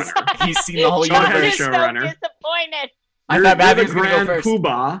 There he is. He's seen the whole universe. So disappointed. I thought Matthew was going to go first.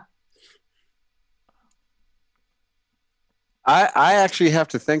 Poobah. I actually have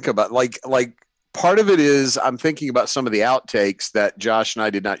to think about like part of it is I'm thinking about some of the outtakes that Josh and I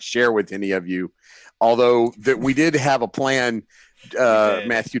did not share with any of you, although that we did have a plan,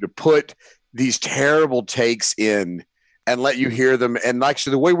 Matthew, to put these terrible takes in and let you hear them. And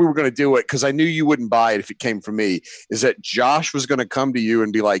actually the way we were going to do it, because I knew you wouldn't buy it if it came from me, is that Josh was going to come to you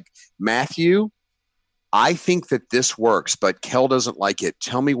and be like, Matthew, I think that this works, but Kel doesn't like it.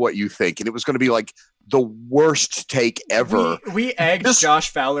 Tell me what you think. And it was going to be like the worst take ever. We egged Josh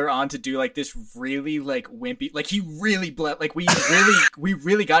Fowler on to do like this really like wimpy, like he really we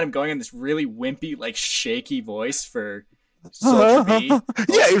really got him going on this really wimpy, like shaky voice for Soldier B.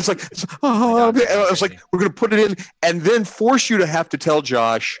 Yeah, it was like, I was like, we're going to put it in and then force you to have to tell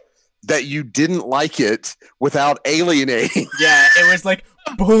Josh that you didn't like it without alienating. Yeah, it was like,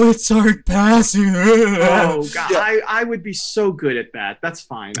 bullets aren't passing. Oh God, yeah. I would be so good at that. That's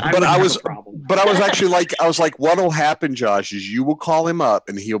fine. But I was actually like, what'll happen, Josh, is you will call him up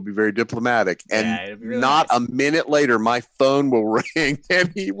and he'll be very diplomatic. And really not nice. A minute later, my phone will ring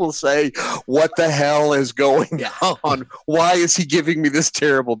and he will say, "What the hell is going on? Why is he giving me this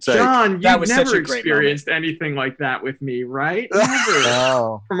terrible take?" John, you've never experienced anything like that with me, right? Never.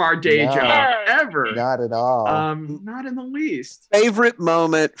 No. From our day job, ever. Not at all. Not in the least. Favorite moment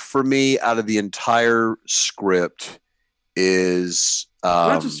for me out of the entire script is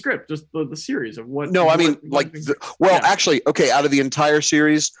not just script, just the series of what. No, I mean actually, okay, out of the entire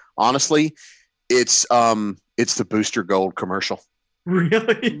series, honestly, it's the Booster Gold commercial.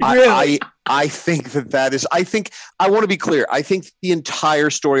 Really? I think that is. I want to be clear. I think the entire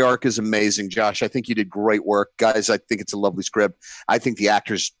story arc is amazing, Josh. I think you did great work, guys. I think it's a lovely script. I think the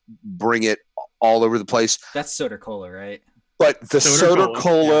actors bring it all over the place. That's Soda Cola, right? But the Soda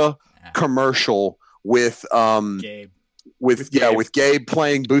Cola commercial with Gabe. With Gabe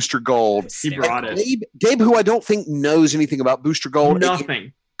playing Booster Gold. He brought it. Gabe, who I don't think knows anything about Booster Gold.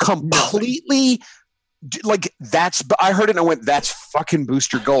 Nothing. Completely. Like I heard it and I went, that's fucking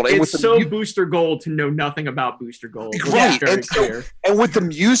Booster Gold. And it's so Booster Gold to know nothing about Booster Gold. Right. And with the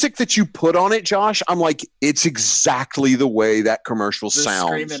music that you put on it, Josh, I'm like, it's exactly the way that commercial sounds.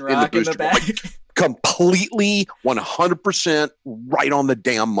 Screaming rock in the back. Completely 100% right on the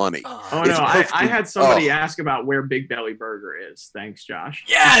damn money. Oh no, I had somebody ask about where Big Belly Burger is. Thanks, Josh.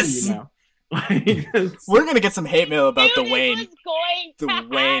 Yes. We're gonna get some hate mail about the Wayne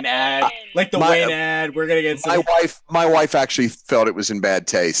ad. Like the Wayne ad. We're gonna get some. My wife actually felt it was in bad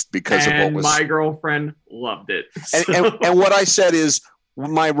taste because of what was. My girlfriend loved it. And what I said is,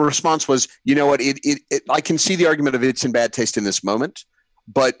 my response was, you know what? I can see the argument of it's in bad taste in this moment,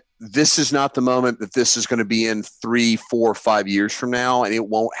 but this is not the moment that this is going to be in 3, 4, 5 years from now, and it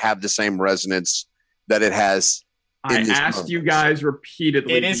won't have the same resonance that it has. I asked you guys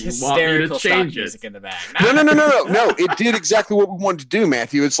repeatedly. It is hysterical stock music in the back. No. It did exactly what we wanted to do,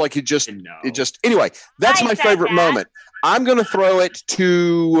 Matthew. It's like it just. Anyway, that's my favorite moment. I'm going to throw it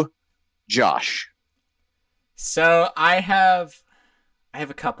to Josh. So I have a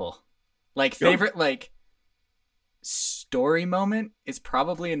couple. Like favorite story moment is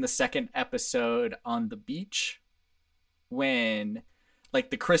probably in the second episode on the beach when like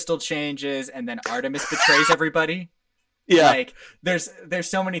the crystal changes and then Artemis betrays everybody. Yeah. Like there's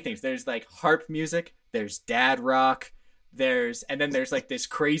so many things. There's like harp music, there's dad rock, and then there's like this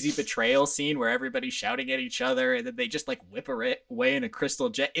crazy betrayal scene where everybody's shouting at each other and then they just like whip away in a crystal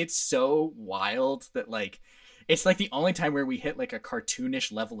jet. It's so wild that like it's like the only time where we hit like a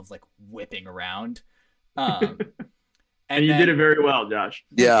cartoonish level of like whipping around. And you did it very well, Josh.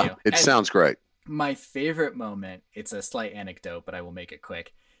 Yeah, it sounds great. My favorite moment, it's a slight anecdote, but I will make it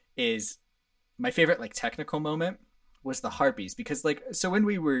quick, is my favorite like technical moment was the harpies. Because like, so when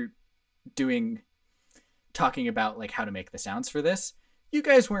we were talking about like how to make the sounds for this, you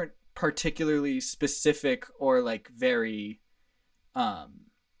guys weren't particularly specific or like very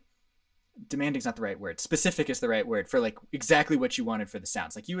demanding's not the right word. Specific is the right word for like exactly what you wanted for the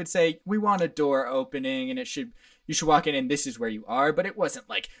sounds. Like you would say, we want a door opening and you should walk in and this is where you are. But it wasn't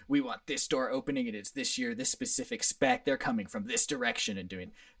like, we want this door opening and it's this year, this specific spec. They're coming from this direction and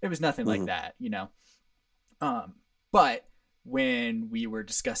doing, it was nothing like that, you know? But when we were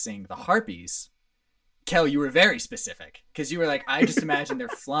discussing the harpies, Kel, you were very specific because you were like, I just imagine they're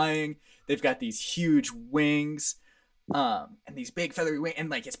flying. They've got these huge wings, and these big feathery wings, and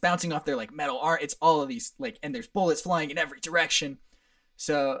like it's bouncing off their like metal art. It's all of these like, and there's bullets flying in every direction.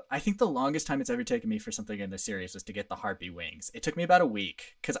 So I think the longest time it's ever taken me for something in the series was to get the harpy wings. It took me about a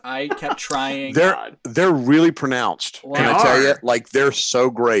week because I kept trying. They're really pronounced. Well, can I tell you? Like they're so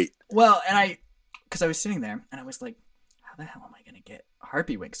great. Well, and because I was sitting there and I was like, how the hell am I going to get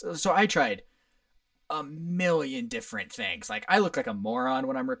harpy wings? So I tried a million different things. Like I look like a moron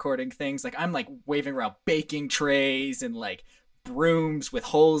when I'm recording things. Like I'm like waving around baking trays and like brooms with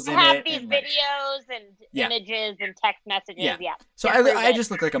holes in it. Have these videos and images and text messages. Yeah. So I just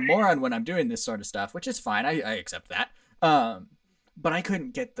look like a moron when I'm doing this sort of stuff, which is fine. I accept that. But I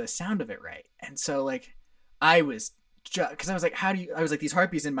couldn't get the sound of it right. And so like I was because I was like, I was like, these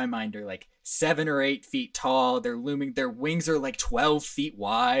harpies in my mind are like 7 or 8 feet tall. They're looming. Their wings are like 12 feet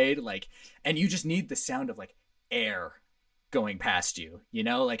wide. Like, and you just need the sound of like air going past you, you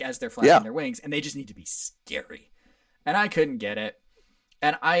know, like as they're flapping their wings, and they just need to be scary. And I couldn't get it.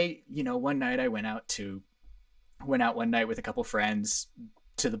 And one night I went out one night with a couple friends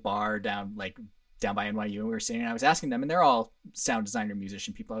to the bar down by NYU, and we were sitting, and I was asking them, and they're all sound designer,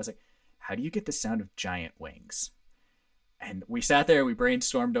 musician people. I was like, how do you get the sound of giant wings? And we sat there, we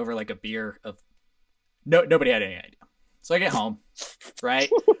brainstormed over like a beer of nobody had any idea. So I get home, right?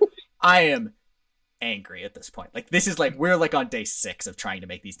 I am angry at this point. Like this is like, we're like on day 6 of trying to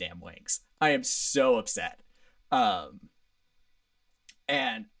make these damn wings. I am so upset. And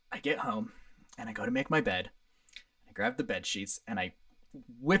I get home and I go to make my bed. I grab the bed sheets and I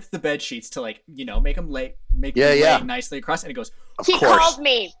whip the bed sheets to like, make them lay nicely across. And it goes, he calls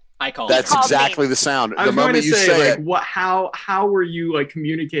me. I called. That's exactly the sound. I was going to say, like, how were you like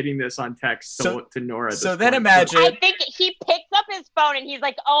communicating this on text to Nora? So then imagine. I think he picks up his phone and he's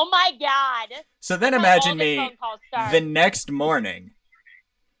like, "Oh my god!" So then imagine me the next morning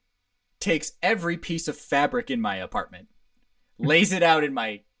takes every piece of fabric in my apartment, lays it out in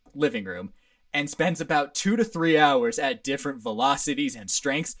my living room, and spends about 2 to 3 hours at different velocities and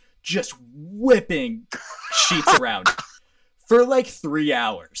strengths just whipping sheets around. For like 3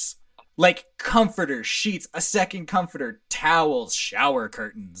 hours. Like comforters, sheets, a second comforter, towels, shower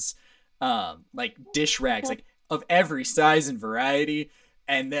curtains, like dish rags, like of every size and variety.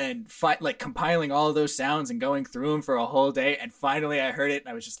 And then like compiling all of those sounds and going through them for a whole day. And finally I heard it and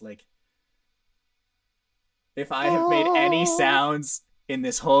I was just like, if I have made any sounds in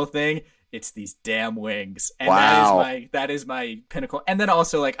this whole thing, it's these damn wings. And that is my pinnacle. And then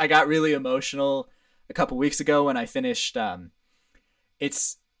also like I got really emotional a couple weeks ago when I finished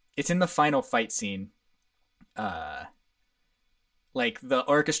it's in the final fight scene. Like the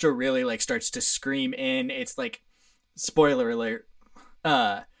orchestra really like starts to scream in. It's like, spoiler alert,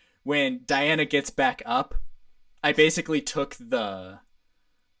 when Diana gets back up, I basically took the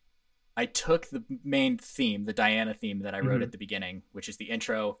main theme, the Diana theme that I wrote at the beginning, which is the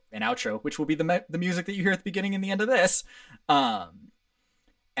intro and outro, which will be the music that you hear at the beginning and the end of this. And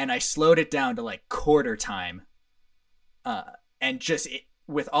I slowed it down to like quarter time. And just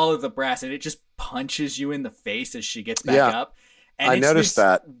with all of the brass, and it just punches you in the face as she gets back up. And I noticed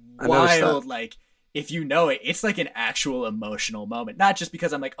that. Wild, like if you know it, it's like an actual emotional moment. Not just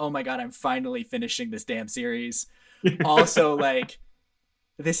because I'm like, oh my god, I'm finally finishing this damn series. Also, like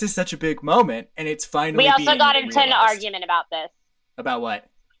this is such a big moment, and it's finally. We also got into an argument about this. About what?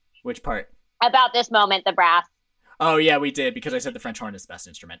 Which part? About this moment, the brass. Oh yeah, we did, because I said the French horn is the best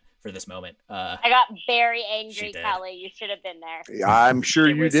instrument for this moment. I got very angry, Kelly. You should have been there. I'm sure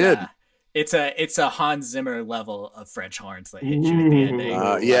you did. It's a Hans Zimmer level of French horns that hit you at the ending.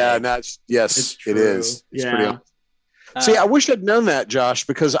 It is. It's pretty awesome. See, I wish I'd known that, Josh,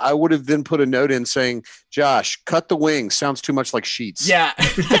 because I would have then put a note in saying, Josh, cut the wings. Sounds too much like sheets. Yeah.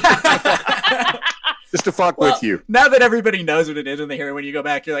 Just to fuck with you. Now that everybody knows what it is when they hear it, when you go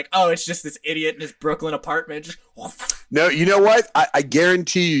back, you're like, oh, it's just this idiot in his Brooklyn apartment. Just... No, you know what? I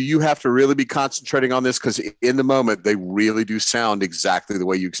guarantee you have to really be concentrating on this, because in the moment, they really do sound exactly the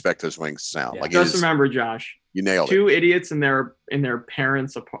way you expect those wings to sound. Yeah. Like, just remember, Josh, you nailed it. 2 idiots in their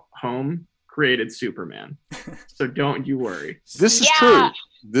parents' home created Superman. So don't you worry. This is true.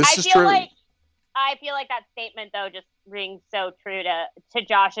 This is true. I feel like that statement, though, just rings so true to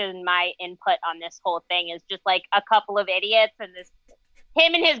Josh, and my input on this whole thing is just like a couple of idiots and this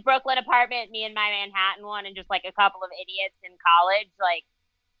him in his Brooklyn apartment, me in my Manhattan one, and just like a couple of idiots in college. Like,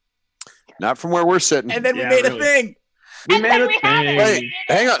 not from where we're sitting. And then we made a thing. We made a thing. Wait,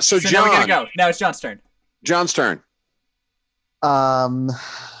 hang on. So John, now we gotta go. Now it's John's turn. John's turn. I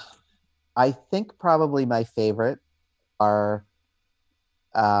think probably my favorite are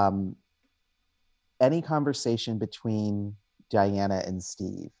any conversation between Diana and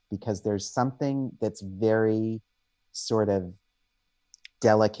Steve, because there's something that's very sort of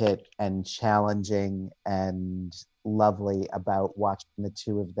delicate and challenging and lovely about watching the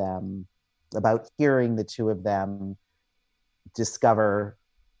two of them, about hearing the two of them discover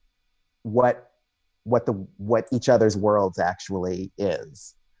what each other's worlds actually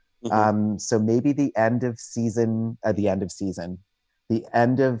is. Mm-hmm. So maybe the end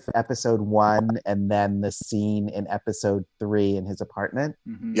of episode 1, and then the scene in episode 3 in his apartment.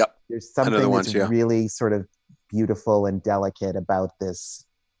 Mm-hmm. Yep. There's something that's really sort of beautiful and delicate about this.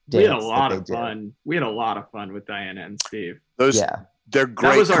 We had a lot of fun. We had a lot of fun with Diana and Steve. They're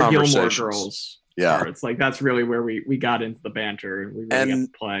great. That was our Gilmore Girls. Yeah, it's like that's really where we got into the banter and we really got to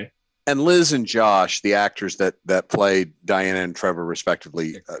play. And Liz and Josh, the actors that played Diana and Trevor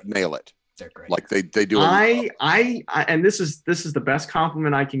respectively, nail it. They're great. Like they do. I and this is the best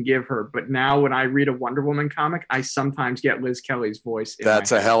compliment I can give her. But now when I read a Wonder Woman comic, I sometimes get Liz Kelly's voice.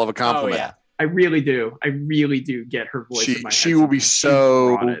 That's a hell of a compliment. Oh, yeah. I really do. I really do get her voice in my head. She will be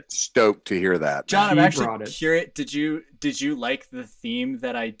so stoked to hear that. John, I'm actually curious. Did you like the theme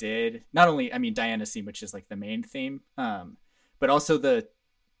that I did? Not only, I mean, Diana's theme, which is like the main theme, but also the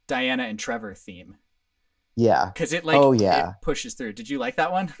Diana and Trevor theme. Yeah. Because it it pushes through. Did you like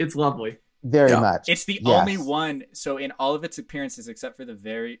that one? It's lovely. Very much. It's the only one. So in all of its appearances, except for the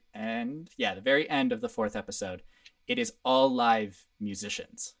very end of the 4th episode, it is all live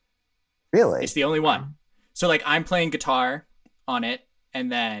musicians. Really? It's the only one. So like I'm playing guitar on it,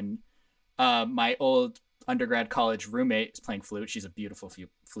 and then my old undergrad college roommate is playing flute. She's a beautiful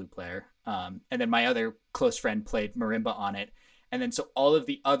flute player. And then my other close friend played marimba on it. And then so all of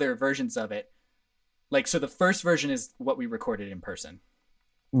the other versions of it, like, so the first version is what we recorded in person.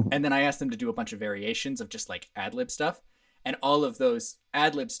 Mm-hmm. And then I asked them to do a bunch of variations of just like ad-lib stuff. And all of those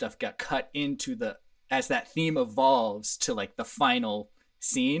ad-lib stuff got cut into as that theme evolves to like the final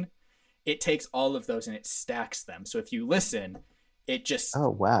scene, it takes all of those and it stacks them. So if you listen, it just, oh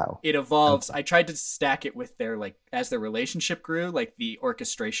wow, it evolves. Okay. I tried to stack it with their, like, as their relationship grew, like the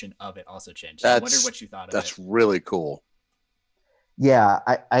orchestration of it also changed. I wondered what you thought of it. That's really cool. Yeah.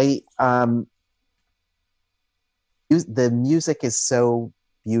 The music is so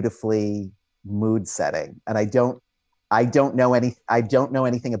beautifully mood setting, and I don't know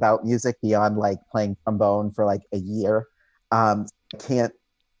anything about music beyond like playing trombone for like a year. I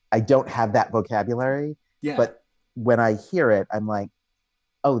don't have that vocabulary. Yeah. But when I hear it, I'm like,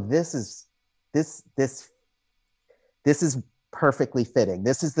 oh, this is perfectly fitting.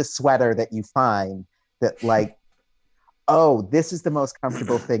 This is the sweater that you find that, like, oh, this is the most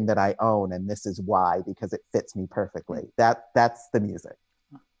comfortable thing that I own, and this is why, because it fits me perfectly. That's the music.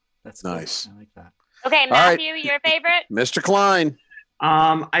 That's nice. Cool. I like that. Okay, Matthew, your favorite? Mr. Klein.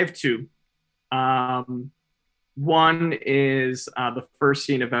 I have two. One is the first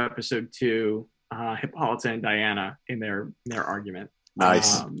scene of episode 2, Hippolyta and Diana in their argument.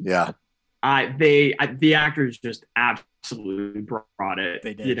 Nice. Yeah. The actors just absolutely brought it.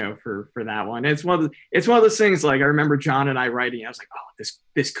 They did. For that one. It's one of those things, like, I remember John and I writing, I was like, oh,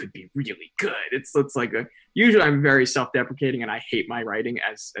 this could be really good. It's like usually I'm very self-deprecating and I hate my writing,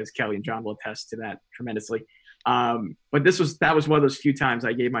 as Kelly and John will attest to that tremendously. But that was one of those few times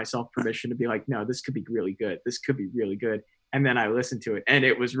I gave myself permission to be like, no, this could be really good. This could be really good. And then I listened to it, and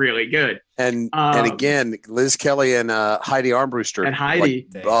it was really good. And again, Liz Kelly and Heidi Armbruster, and Heidi,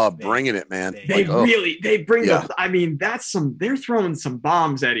 bringing it, man. They bring I mean, they're throwing some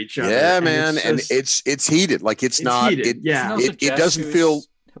bombs at each other. Yeah, man, and it's heated. Like it's not. Heated. It doesn't feel.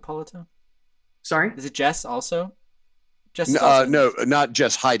 Hippolyta. Sorry, is it Jess also? No, not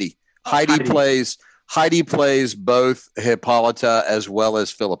Jess. Heidi. Heidi plays both Hippolyta as well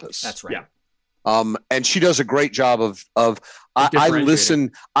as Philippus. That's right. Yeah. And she does a great job of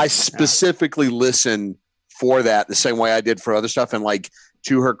I specifically listen for that the same way I did for other stuff. And, like,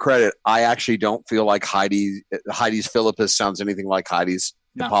 to her credit, I actually don't feel like Heidi's Philippus sounds anything like Heidi's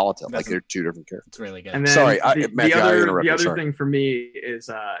Hippolyta. Like, they're two different characters. It's really good. And then sorry, the other thing for me is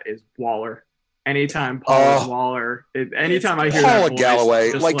Waller. Anytime Paula Waller, anytime I hear Paula that voice,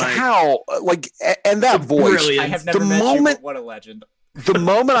 Galloway, and that voice. Brilliant. I have never met you, but what a legend. The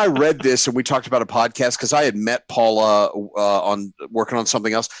moment I read this and we talked about a podcast, because I had met Paula on working on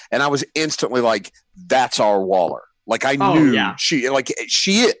something else, and I was instantly like, that's our Waller. Like I knew she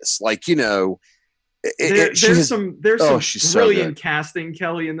is like, you know, there's some she's brilliant casting,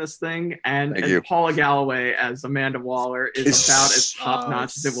 Kelly, in this thing, and Paula Galloway as Amanda Waller is about as top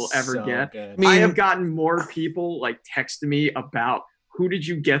notch as it will ever get. I have gotten more people like texting me about who did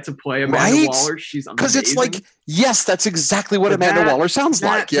you get to play Amanda Waller? She's amazing. Because it's like, yes, that's exactly what Amanda Waller sounds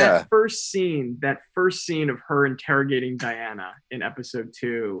like. Yeah, that first scene of her interrogating Diana in episode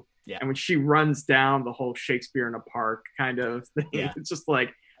 2, and when she runs down the whole Shakespeare in a Park kind of thing, it's just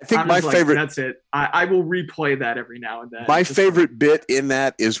like. I think my favorite. That's it. I will replay that every now and then. My favorite bit in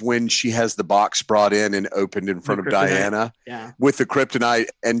that is when she has the box brought in and opened in front of Diana with the kryptonite,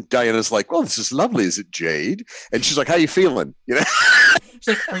 and Diana's like, "Well, this is lovely. Is it jade?" And she's like, "How you feeling?" You know. She's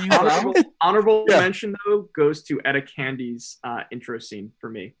like, "Are you honorable mention though goes to Etta Candy's intro scene for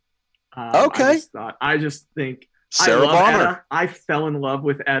me. Okay. I just think Sarah Bonner. Etta. I fell in love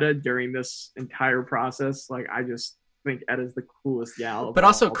with Etta during this entire process. Like I just think Etta's the coolest gal. But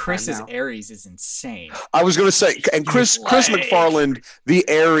also Chris's Ares is insane. I was going to say, and Chris McFarland, the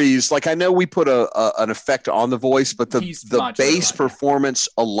Ares, like I know we put an effect on the voice, but the bass performance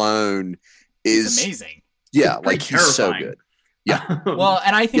alone is amazing. Yeah, like he's so good. Yeah. Well,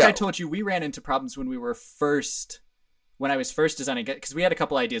 and I think I told you we ran into problems when I was first designing it, because we had a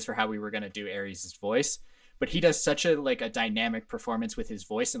couple ideas for how we were going to do Ares' voice. But he does such a dynamic performance with his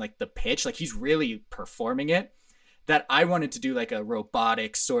voice and like the pitch, like he's really performing it, that I wanted to do like a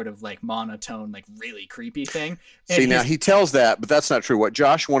robotic sort of like monotone, like really creepy thing. And now he tells that, but that's not true. What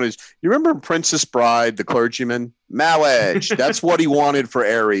Josh wanted, you remember Princess Bride, the clergyman? Malage. That's what he wanted for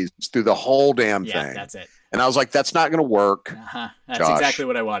Ares through the whole damn thing. Yeah, that's it. And I was like, that's not going to work. That's exactly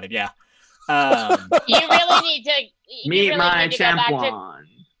what I wanted. Yeah. You really need to meet my champion.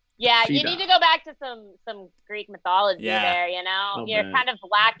 Yeah, you need to go back to some Greek mythology there, you know? You're kind of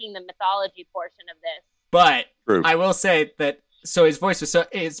lacking the mythology portion of this. But I will say that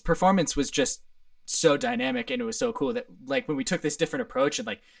his performance was just so dynamic, and it was so cool that like when we took this different approach and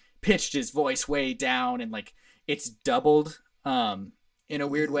like pitched his voice way down and like it's doubled in a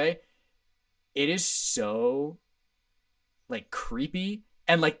weird way, it is so like creepy.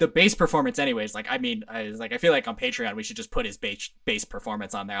 And like the bass performance anyways, like I mean, I feel like on Patreon we should just put his bass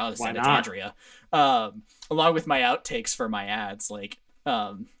performance on there. I'll just send it to Andrea. Along with my outtakes for my ads. Like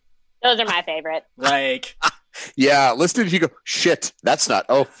those are my favorite. Like yeah, listen if you go, shit, that's not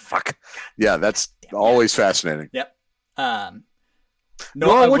fuck. Yeah, that's always fascinating. Yep.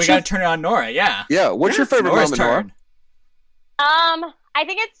 Nora, we gotta turn it on Nora, yeah. Yeah, what's your favorite moment, Nora? I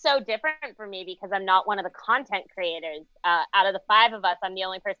think it's so different for me because I'm not one of the content creators. Out of the 5 of us, I'm the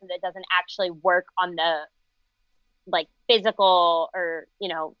only person that doesn't actually work on the like physical or, you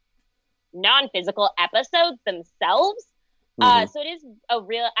know, non-physical episodes themselves. So it is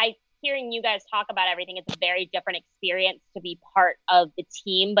hearing you guys talk about everything, it's a very different experience to be part of the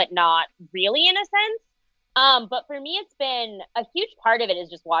team, but not really in a sense. But for me, it's been a huge part of it is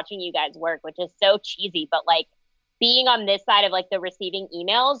just watching you guys work, which is so cheesy, but like, being on this side of like the receiving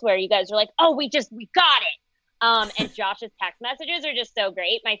emails where you guys are like, oh, we got it. And Josh's text messages are just so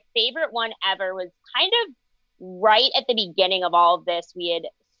great. My favorite one ever was kind of right at the beginning of all of this. We had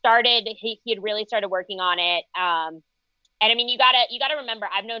started, he had really started working on it. And I mean, you gotta remember,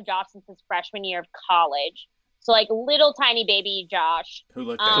 I've known Josh since his freshman year of college. So like little tiny baby Josh. Who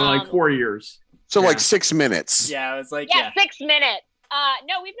looked so like 4 years. So like 6 minutes. Yeah, it was like 6 minutes.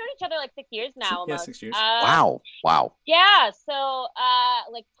 No, we've known each other like 6 years now. Almost. 6 years. Wow. Yeah. So,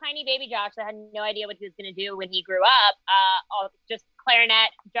 like tiny baby Josh, I had no idea what he was going to do when he grew up. Just clarinet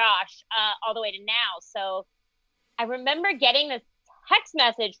Josh, all the way to now. So, I remember getting this text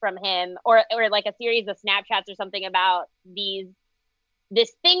message from him, or like a series of Snapchats or something about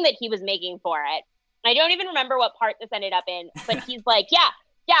this thing that he was making for it. I don't even remember what part this ended up in, but he's like, yeah.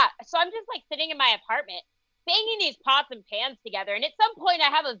 So I'm just like sitting in my apartment, banging these pots and pans together. And at some point I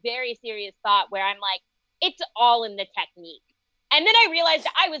have a very serious thought where I'm like, it's all in the technique. And then I realized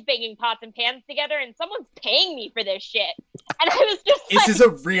I was banging pots and pans together and someone's paying me for this shit. And I was just this is a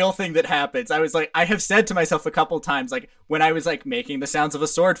real thing that happens. I was like, I have said to myself a couple times, like when I was like making the sounds of a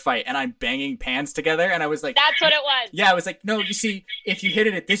sword fight and I'm banging pans together and I was like, that's what it was. Yeah, I was like, no, you see, if you hit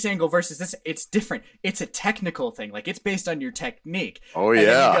it at this angle versus this, it's different. It's a technical thing. Like it's based on your technique. Oh, and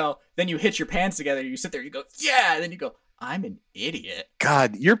yeah. Then you hit your pans together, you sit there, you go, yeah, and then you go, I'm an idiot.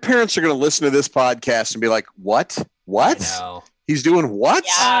 God, your parents are going to listen to this podcast and be like, what? I know. He's doing what?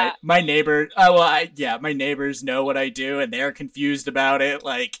 Yeah. My neighbor. My neighbors know what I do, and they're confused about it.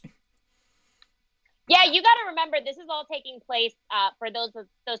 Like, yeah, you got to remember this is all taking place for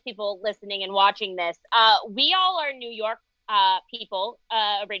those people listening and watching this. We all are New York people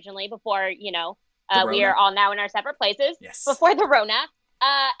originally, before We are all now in our separate places before the Rona.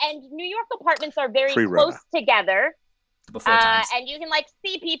 And New York apartments are very close together. And you can like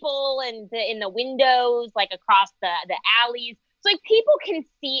see people in the windows, like across the alleys. So like people can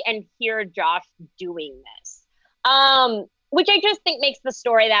see and hear Josh doing this, which I just think makes the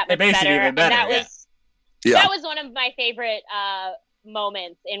story that much better. And that was one of my favorite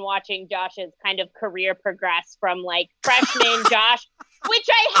moments in watching Josh's kind of career progress from like freshman Josh, which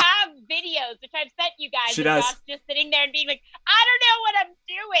I have videos, which I've sent you guys. Josh just sitting there and being like, I don't know what I'm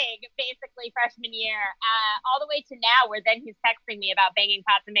doing, basically freshman year, all the way to now, where then he's texting me about banging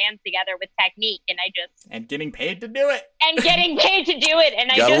pots and pans together with technique, and getting paid to do it,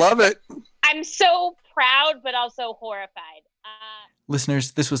 and I love it. I'm so proud, but also horrified.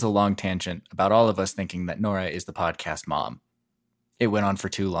 Listeners, this was a long tangent about all of us thinking that Nora is the podcast mom. It went on for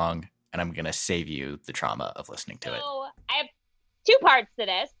too long, and I'm going to save you the trauma of listening to it. I have two parts to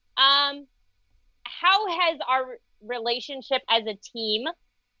this. How has our relationship as a team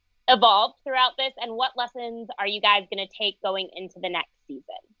evolved throughout this, and what lessons are you guys going to take going into the next season?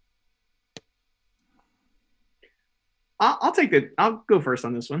 I'll take it. I'll go first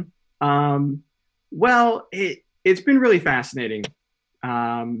on this one. Well, it's been really fascinating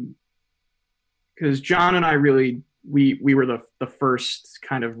because John and I really we were the first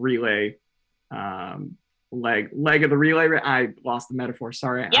kind of relay leg of the relay. I lost the metaphor.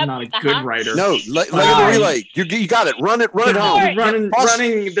 Sorry, I'm not a good writer. No, leg of the relay. You got it. Run it home.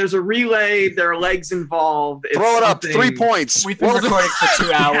 Running. There's a relay. There are legs involved. Throw it up. 3 points. We've been recording for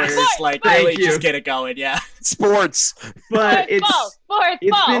 2 hours. Like, really, just get it going. Yeah. Sports. But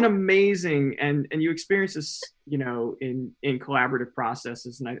it's been amazing, and you experience this, in collaborative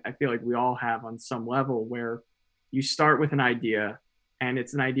processes, and I feel like we all have on some level, where you start with an idea, and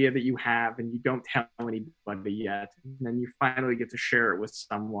it's an idea that you have and you don't tell anybody yet. And then you finally get to share it with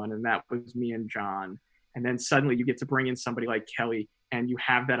someone. And that was me and John. And then suddenly you get to bring in somebody like Kelly, and you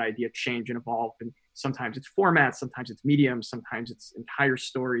have that idea change and evolve. And sometimes it's formats, sometimes it's mediums, sometimes it's entire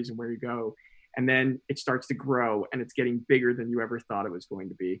stories and where you go. And then it starts to grow, and it's getting bigger than you ever thought it was going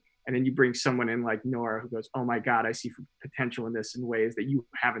to be. And then you bring someone in like Nora, who goes, oh my God, I see potential in this in ways that you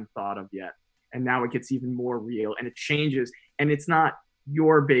haven't thought of yet. And now it gets even more real, and it changes, and it's not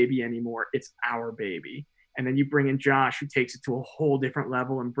your baby anymore, it's our baby. And then you bring in Josh, who takes it to a whole different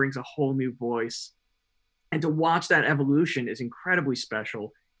level and brings a whole new voice. And to watch that evolution is incredibly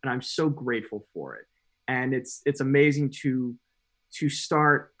special, and I'm so grateful for it. And it's amazing to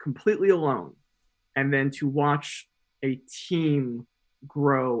start completely alone, and then to watch a team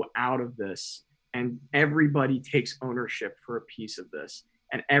grow out of this, and everybody takes ownership for a piece of this.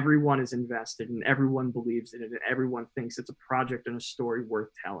 And everyone is invested, and everyone believes in it, and everyone thinks it's a project and a story worth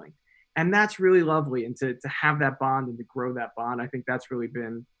telling. And that's really lovely. And to have that bond and to grow that bond, I think that's really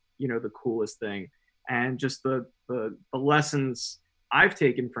been, the coolest thing. And just the lessons I've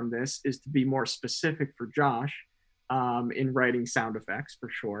taken from this is to be more specific for Josh in writing sound effects, for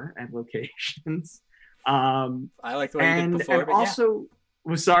sure, and locations. I like the way you did before. And also,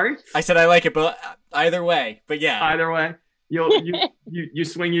 sorry? I said I like it, but either way. But yeah. Either way. You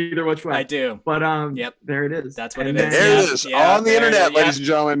swing either which way. I do. But there it is. That's what it is. There it is. On the internet, ladies and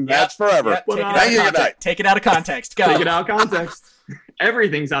gentlemen. That's forever. Take it out of context. Go. Take it out of context.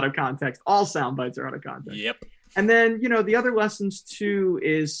 Everything's out of context. All sound bites are out of context. Yep. And then, the other lessons too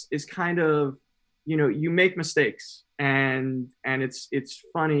is kind of, you make mistakes, and it's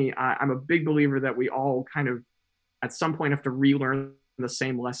funny. I'm a big believer that we all kind of at some point have to relearn the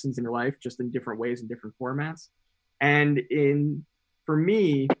same lessons in your life, just in different ways and different formats. And for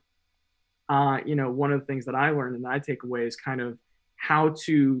me, one of the things that I learned and that I take away is kind of how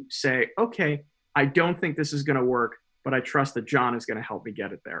to say, okay, I don't think this is going to work, but I trust that John is going to help me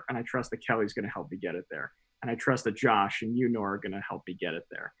get it there. And I trust that Kelly's going to help me get it there. And I trust that Josh and you, Nora, are going to help me get it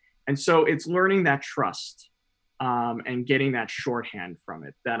there. And so it's learning that trust and getting that shorthand from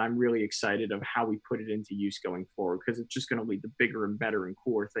it that I'm really excited of how we put it into use going forward, because it's just going to lead to bigger and better and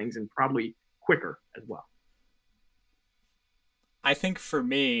cooler things, and probably quicker as well. I think for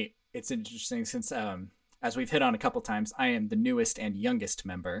me, it's interesting since, as we've hit on a couple times, I am the newest and youngest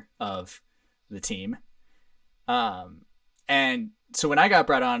member of the team. And so when I got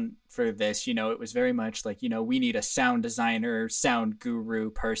brought on for this, it was very much like, we need a sound designer, sound guru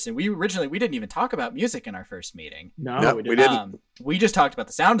person. We didn't even talk about music in our first meeting. No, we didn't. We just talked about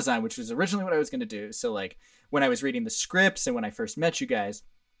the sound design, which was originally what I was going to do. So like when I was reading the scripts and when I first met you guys,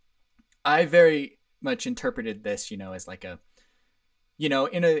 I very much interpreted this, as like a, in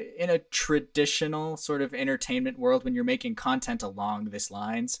a traditional sort of entertainment world, when you're making content along this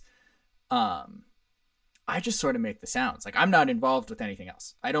lines, I just sort of make the sounds. Like, I'm not involved with anything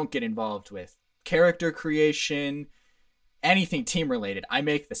else. I don't get involved with character creation, anything team related. I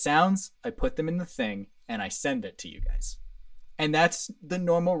make the sounds, I put them in the thing, and I send it to you guys. And that's the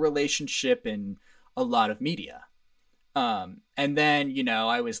normal relationship in a lot of media. And then, you know,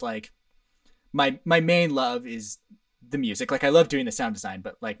 I was like, my main love is the music. Like, I love doing the sound design,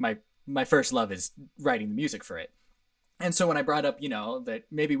 but like my first love is writing the music for it. And so when I brought up, you know, that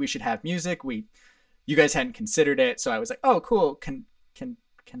maybe we should have music, you guys hadn't considered it. So I was like, oh, cool. Can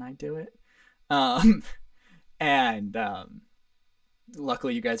I do it? And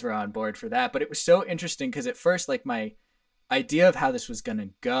luckily you guys were on board for that. But it was so interesting because at first, like, my idea of how this was going to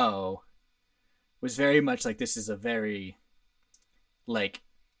go was very much like, this is a very, like,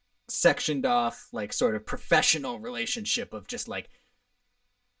 sectioned off, like, sort of professional relationship of just like,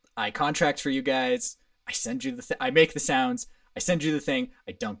 I contract for you guys, I send you I make the sounds, I send you the thing,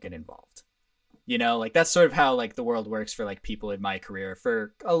 I don't get involved. You know, like, that's sort of how, like, the world works for, like, people in my career,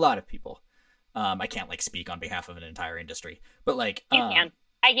 for a lot of people. I can't, like, speak on behalf of an entire industry, but, like, you can.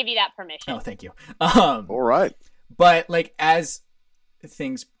 I give you that permission. Oh, thank you. All right. But, like, as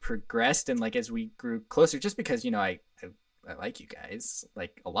things progressed and, like, as we grew closer, just because, you know, I like you guys,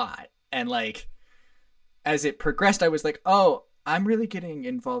 like, a lot. And, like, as it progressed, I was like, oh, I'm really getting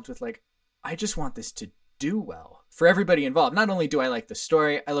involved with, like, I just want this to do well for everybody involved. Not only do I like the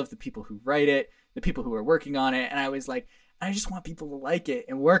story, I love the people who write it, the people who are working on it. And I was like, I just want people to like it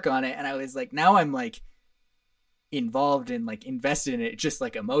and work on it. And I was like, now I'm, like, involved and, like, invested in it, just,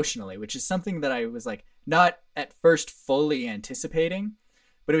 like, emotionally, which is something that I was, like, not at first fully anticipating,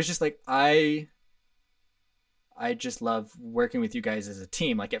 but it was just like, I just love working with you guys as a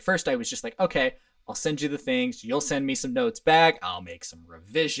team. Like, at first I was just like, okay, I'll send you the things, you'll send me some notes back, I'll make some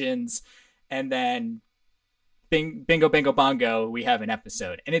revisions, and then bingo bango bongo, we have an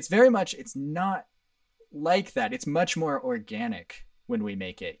episode. And it's very much, it's not like that. It's much more organic when we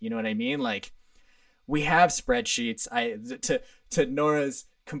make it. You know what I mean? Like, we have spreadsheets. To Nora's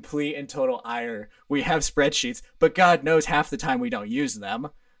complete and total ire, we have spreadsheets, but God knows half the time we don't use them.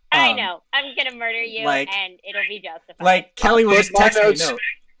 I know. I'm gonna murder you, like, and it'll be justified. Like, Kelly will just text me a note.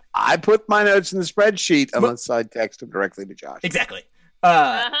 I put my notes in the spreadsheet unless I text them directly to Josh. Exactly.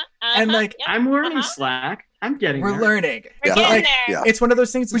 And, like, yep, I'm learning Slack. I'm getting We're there. learning. We're But, getting like, there. Yeah. it's one of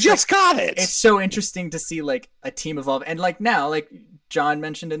those things. We just got it. It's so interesting to see, like, a team evolve. And, like, now, like John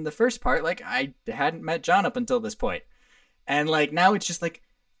mentioned in the first part, like, I hadn't met John up until this point. And, like, now it's just, like,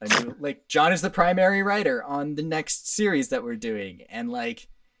 a new, like, John is the primary writer on the next series that we're doing. And, like,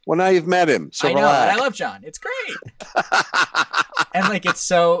 well, now you've met him. So I know, and I love John. It's great. And, like,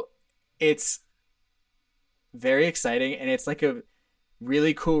 it's very exciting, and it's like a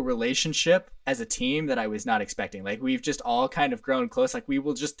really cool relationship as a team that I was not expecting. Like, we've just all kind of grown close. Like, we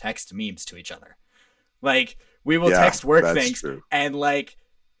will just text memes to each other. Like, we will text work things. True. And, like,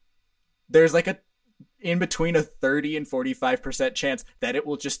 there's, like, in between a 30 and 45% chance that it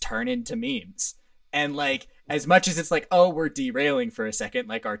will just turn into memes. And, like, as much as it's like, oh, we're derailing for a second,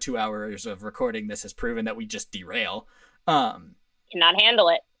 like, our 2 hours of recording this has proven that we just derail. Cannot handle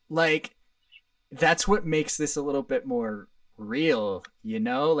it. Like, that's what makes this a little bit more real, you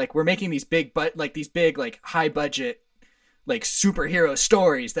know? Like, we're making these big, like, high budget, like, superhero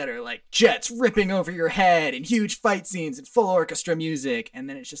stories that are like jets ripping over your head and huge fight scenes and full orchestra music. And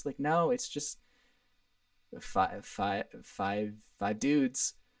then it's just like, no, it's just five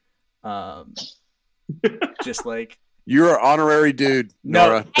dudes. Just like, you're an honorary dude,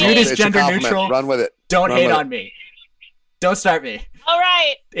 Nora. No, dude is gender neutral. Run with it. Don't hate on me. Don't start me. All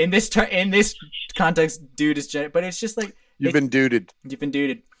right. In this context, dude is gender, but it's just like, you've been duded. You've been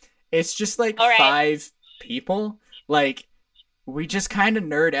duded. It's just like 5 people. Like, we just kind of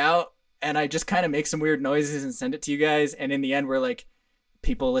nerd out, and I just kind of make some weird noises and send it to you guys, and in the end, we're like,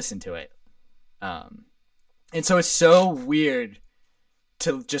 people listen to it. And so it's so weird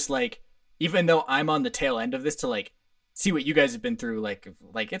to just, like, even though I'm on the tail end of this, to, like, see what you guys have been through. Like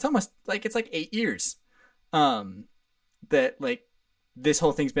it's almost like, it's like 8 years. That, like, this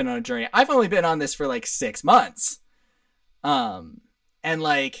whole thing's been on a journey. I've only been on this for, like, 6 months. And,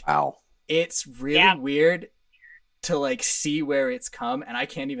 like, wow, it's really weird to, like, see where it's come, and I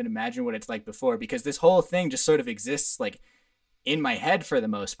can't even imagine what it's like before, because this whole thing just sort of exists, like, in my head for the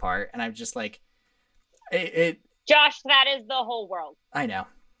most part, and I'm just like, it Josh, that is the whole world. I know.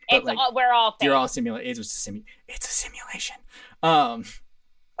 It's like, we're all fake. You're all simulated. It's a simulation. I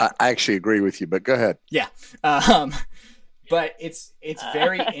actually agree with you, but go ahead. Yeah. But it's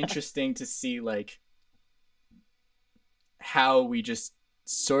very interesting to see, like, how we just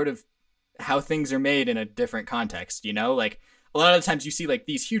sort of, how things are made in a different context, you know? Like, a lot of the times you see, like,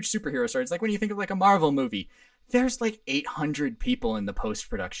 these huge superhero stories, like when you think of, like, a Marvel movie, there's like 800 people in the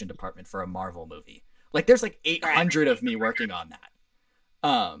post-production department for a Marvel movie. Like there's like 800 of me working on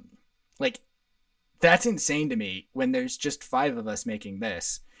that. Like that's insane to me when there's just 5 of us making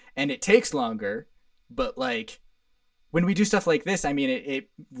this, and it takes longer, but like when we do stuff like this, I mean, it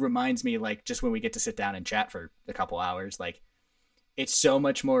reminds me like just when we get to sit down and chat for a couple hours, like it's so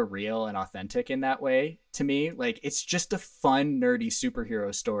much more real and authentic in that way to me. Like it's just a fun, nerdy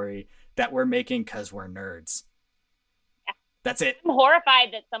superhero story that we're making because we're nerds. Yeah. That's it. I'm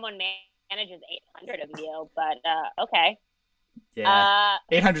horrified that someone manages 800 of you, but okay. Yeah.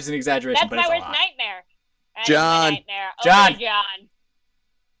 800 is an exaggeration, but it's a lot. That's my worst nightmare. John. John. John.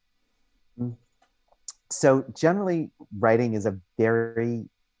 John. So generally, writing is a very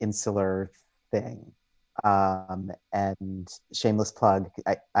insular thing. And shameless plug,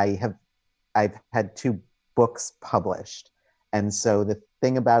 I've had 2 books published. And so the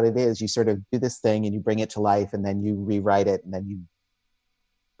thing about it is you sort of do this thing and you bring it to life, and then you rewrite it, and then you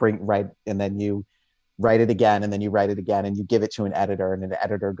you write it again, and then you write it again, and you give it to an editor, and an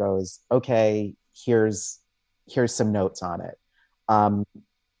editor goes, okay, here's some notes on it.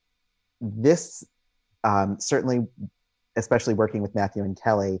 This certainly, especially working with Matthew and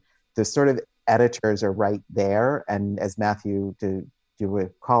Kelly, the sort of editors are right there. And as Matthew, to do a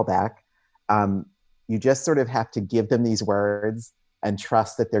callback, you just sort of have to give them these words and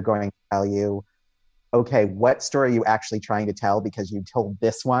trust that they're going to tell you, okay, what story are you actually trying to tell? Because you told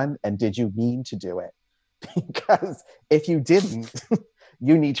this one, and did you mean to do it? Because if you didn't,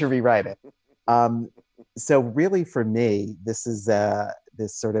 you need to rewrite it. So really for me, this is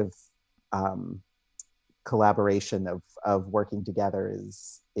this sort of collaboration of working together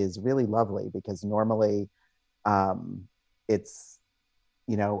is really lovely, because normally it's,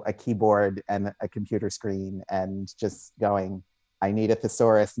 you know, a keyboard and a computer screen and just going, I need a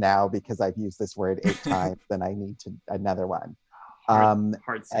thesaurus now because I've used this word 8 times and I need another one. Hard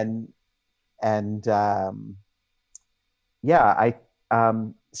yeah, I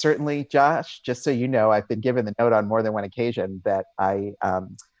certainly, Josh, just so you know, I've been given the note on more than one occasion that I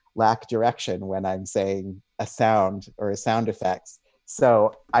lack direction when I'm saying a sound or a sound effects.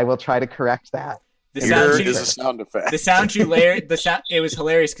 So I will try to correct that. The sound is a sound effect. The sound you layered, it was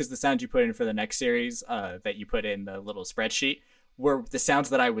hilarious because the sound you put in for the next series that you put in the little spreadsheet were the sounds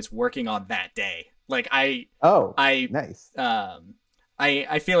that I was working on that day. Like nice.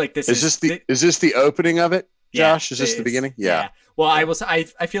 I feel like this is this the opening of it, Josh? Yeah, is this the beginning? Yeah. Well, I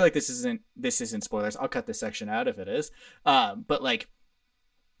feel like this isn't spoilers. I'll cut this section out if it is. But like,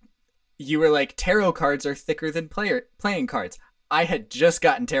 you were like, tarot cards are thicker than playing cards. I had just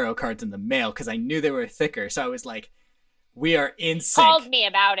gotten tarot cards in the mail because I knew they were thicker. So I was like, we are in sync. Called me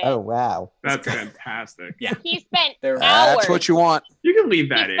about it. Oh, wow. That's fantastic. Yeah. He spent hours. That's what you want. You can leave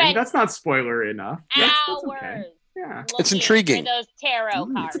that in. That's not spoiler enough. Hours. That's okay. Yeah. It's intriguing. For those tarot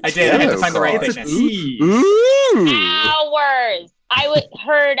cards. I did. I had to find the right It's thing. a tease. Hours. I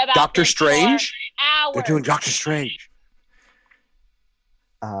heard about Doctor Strange? Hours. They're doing Doctor Strange.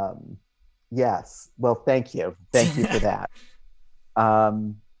 Yes. Well, thank you. Thank you for that.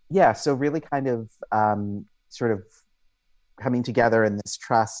 Yeah, so really kind of sort of coming together in this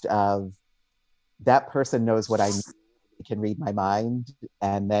trust of that person knows what I mean, can read my mind,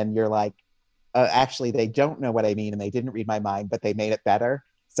 and then you're like, actually, they don't know what I mean and they didn't read my mind, but they made it better.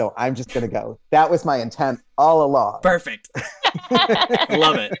 So I'm just going to go. That was my intent all along. Perfect.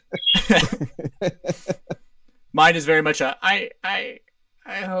 Love it. Mine is very much a, I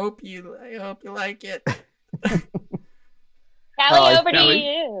hope you like it. Kelly, over to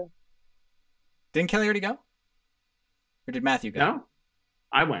you. Didn't Kelly already go? Or did Matthew go? No,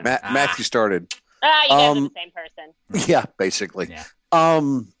 I went. Matthew started. You guys are the same person. Yeah, basically. Yeah.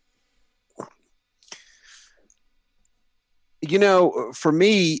 You know, for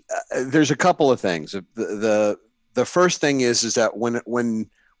me, there's a couple of things. The first thing is that when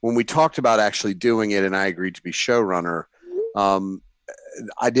we talked about actually doing it, and I agreed to be showrunner,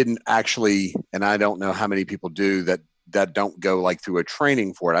 I didn't actually, and I don't know how many people do that don't go like through a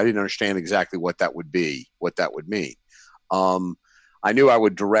training for it. I didn't understand exactly what that would be, what that would mean. I knew I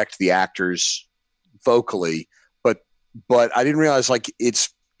would direct the actors vocally, but I didn't realize like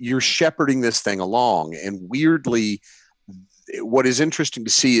you're shepherding this thing along, and weirdly, what is interesting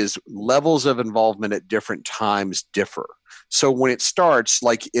to see is levels of involvement at different times differ. So when it starts,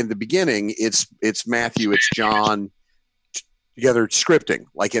 like in the beginning, it's Matthew, it's John together scripting,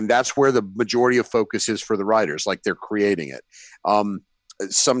 like, and that's where the majority of focus is for the writers, like they're creating it.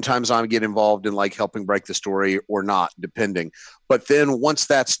 Sometimes I get involved in like helping break the story or not, depending. But then once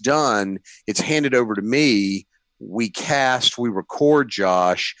that's done, it's handed over to me. We cast, we record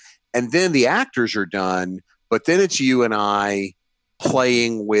Josh, and then the actors are done. But then it's you and I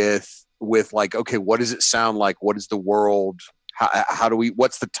playing with like, okay, what does it sound like? What is the world? How do we,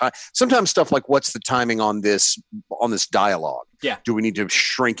 what's the time? Sometimes stuff like, what's the timing on this dialogue? Yeah. Do we need to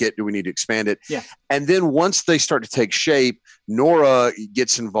shrink it? Do we need to expand it? Yeah. And then once they start to take shape, Nora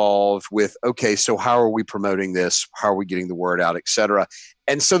gets involved with, okay, so how are we promoting this? How are we getting the word out, et cetera?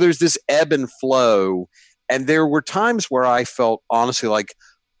 And so there's this ebb and flow. And there were times where I felt honestly like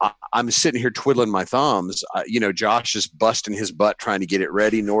I'm sitting here twiddling my thumbs. Josh is busting his butt trying to get it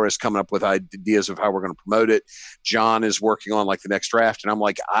ready. Nora's coming up with ideas of how we're going to promote it. John is working on like the next draft. And I'm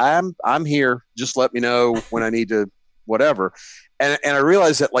like, I'm here. Just let me know when I need to, whatever. And I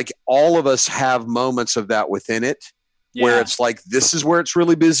realize that like all of us have moments of that within it. Yeah. Where it's like, this is where it's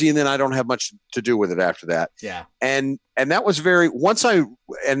really busy. And then I don't have much to do with it after that. Yeah. And that was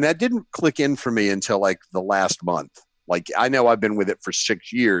and that didn't click in for me until like the last month. Like, I know I've been with it for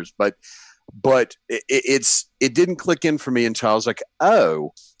 6 years, but it didn't click in for me until I was like,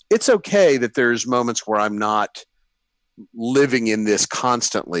 oh, it's okay that there's moments where I'm not living in this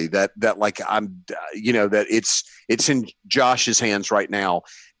constantly, that like I'm, that it's in Josh's hands right now.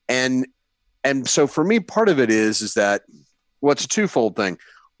 And so for me, part of it is that, well, it's a twofold thing.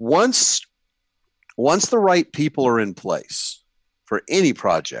 Once the right people are in place for any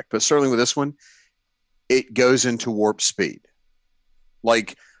project, but certainly with this one, it goes into warp speed.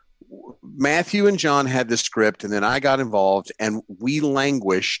 Like Matthew and John had the script, and then I got involved, and we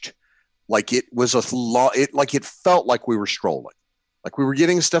languished like it was it felt like we were strolling, like we were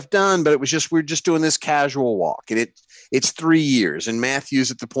getting stuff done, but it was just, we're just doing this casual walk. And it's 3 years, and Matthew's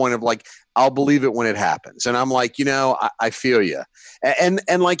at the point of like, I'll believe it when it happens. And I'm like, I feel you. And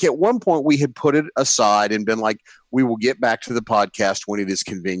like at one point we had put it aside and been like, we will get back to the podcast when it is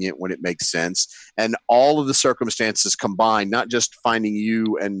convenient, when it makes sense. And all of the circumstances combined, not just finding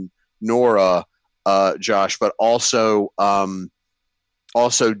you and Nora, Josh, but also the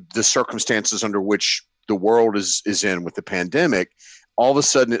circumstances under which the world is in with the pandemic, all of a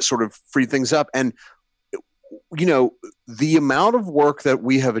sudden it sort of freed things up. And, the amount of work that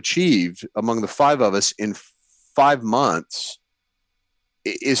we have achieved among the five of us in 5 months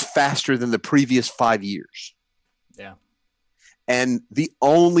is faster than the previous 5 years. Yeah. And the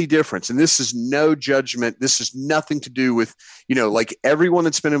only difference, and this is no judgment, this is nothing to do with, like everyone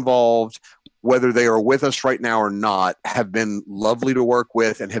that's been involved, whether they are with us right now or not, have been lovely to work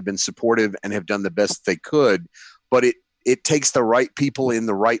with and have been supportive and have done the best they could. But it takes the right people in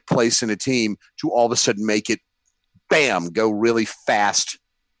the right place in a team to all of a sudden make it, bam, go really fast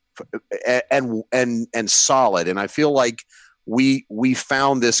and solid. And I feel like we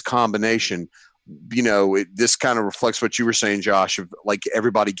found this combination. This kind of reflects what you were saying, Josh, of like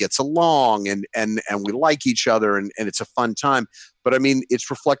everybody gets along and we like each other and it's a fun time. But I mean,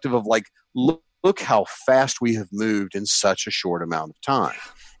 it's reflective of like, look how fast we have moved in such a short amount of time.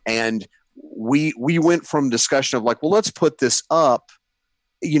 And we went from discussion of like, well, let's put this up,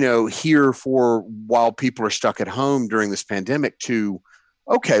 here for while people are stuck at home during this pandemic, to,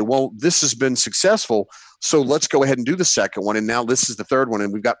 okay, well, this has been successful, so let's go ahead and do the second one. And now this is the third one.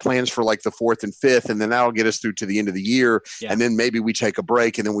 And we've got plans for like the fourth and fifth. And then that'll get us through to the end of the year. Yeah. And then maybe we take a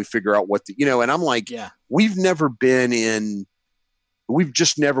break and then we figure out what and I'm like, yeah, we've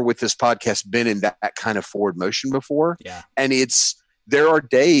just never with this podcast been in that kind of forward motion before. Yeah. And there are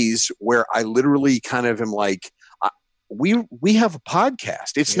days where I literally kind of am like, we have a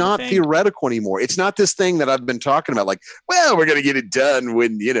podcast. It's not theoretical anymore. It's not this thing that I've been talking about. Like, well, we're going to get it done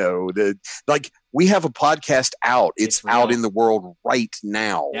when, we have a podcast out. It's out in the world right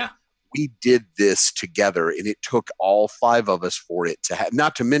now. Yeah. We did this together, and it took all five of us for it to have,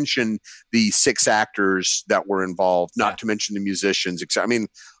 not to mention the 6 actors that were involved, not to mention the musicians, etc. I mean,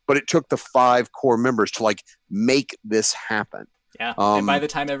 but it took the 5 core members to like make this happen. Yeah. And by the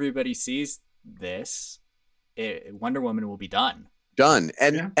time everybody sees this, Wonder Woman will be done.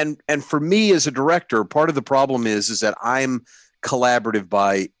 And for me as a director, part of the problem is that I'm collaborative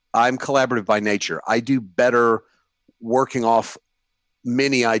by nature. I do better working off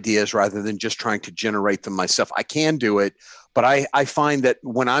many ideas rather than just trying to generate them myself. I can do it, but I find that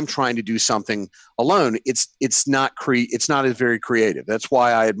when I'm trying to do something alone, it's not as very creative. That's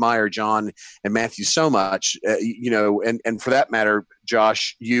why I admire John and Matthew so much, and for that matter,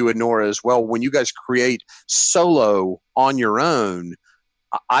 Josh, you and Nora as well. When you guys create solo on your own,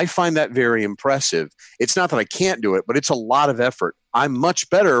 I find that very impressive. It's not that I can't do it, but it's a lot of effort. I'm much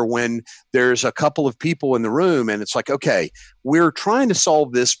better when there's a couple of people in the room and it's like, okay, we're trying to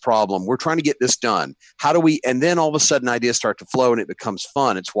solve this problem. We're trying to get this done. How do we, and then all of a sudden ideas start to flow and it becomes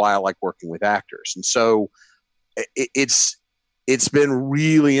fun. It's why I like working with actors. And so it's been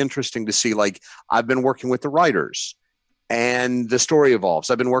really interesting to see, like, I've been working with the writers and the story evolves.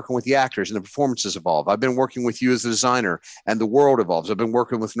 I've been working with the actors and the performances evolve. I've been working with you as the designer and the world evolves. I've been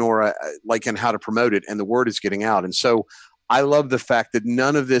working with Nora, like, in how to promote it, and the word is getting out. And so I love the fact that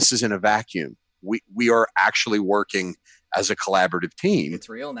none of this is in a vacuum. We are actually working as a collaborative team. It's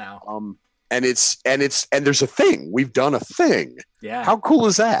real now. And there's a thing. We've done a thing. Yeah. How cool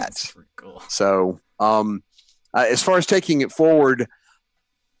is that? That's pretty cool. So, as far as taking it forward,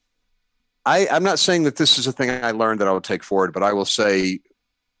 I'm not saying that this is a thing I learned that I would take forward, but I will say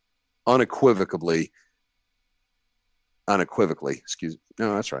unequivocally, excuse me.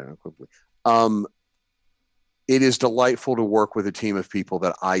 No, that's right. Unequivocally. It is delightful to work with a team of people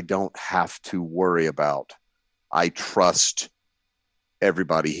that I don't have to worry about. I trust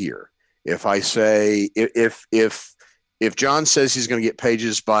everybody here. If I say, if John says he's going to get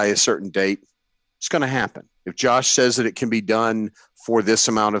pages by a certain date, it's going to happen. If Josh says that it can be done for this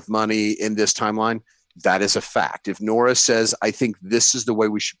amount of money in this timeline, that is a fact. If Nora says, I think this is the way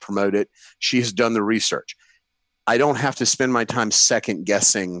we should promote it, she has done the research. I don't have to spend my time second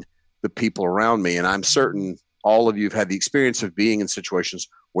guessing the people around me. And I'm certain all of you have had the experience of being in situations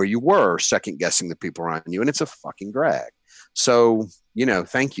where you were second guessing the people around you, and it's a fucking drag. So,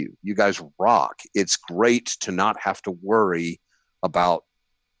 thank you. You guys rock. It's great to not have to worry about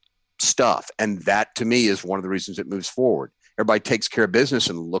stuff. And that, to me, is one of the reasons it moves forward. Everybody takes care of business,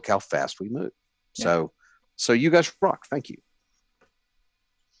 and look how fast we move. Yeah. So you guys rock. Thank you.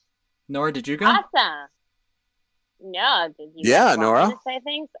 Nora, did you go? Awesome. No, did you? Yeah, Nora. To say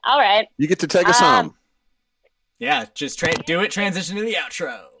things? All right. You get to take us home. Yeah, just do it. Transition to the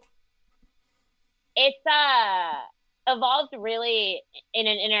outro. It's evolved really in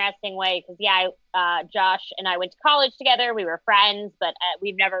an interesting way because Josh and I went to college together. We were friends, but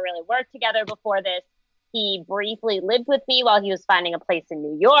we've never really worked together before this. He briefly lived with me while he was finding a place in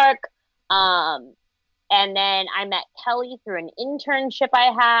New York. And then I met Kelly through an internship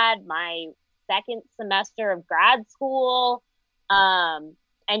I had my second semester of grad school.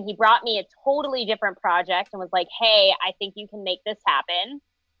 And he brought me a totally different project and was like, hey, I think you can make this happen.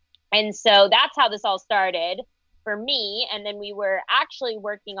 And so that's how this all started for me. And then we were actually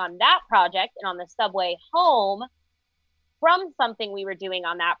working on that project and on the subway home from something we were doing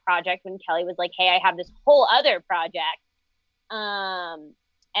on that project when Kelly was like, hey, I have this whole other project.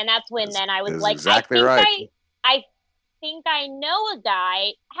 And that's when then I was like, exactly right. I think I know a guy,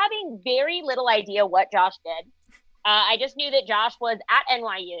 having very little idea what Josh did. I just knew that Josh was at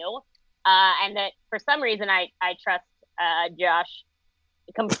NYU and that for some reason I trust Josh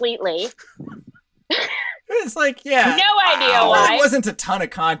completely. It's like, yeah. No idea why. There wasn't a ton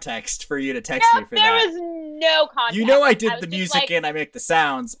of context for you to text me for that. There was no context. I did the music and I make the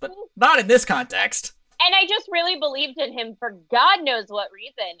sounds, but not in this context. And I just really believed in him for God knows what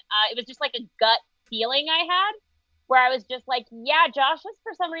reason. It was just like a gut feeling I had where I was just like, yeah, Josh is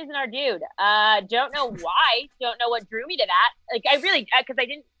for some reason our dude. Don't know why. Don't know what drew me to that. Like I really, because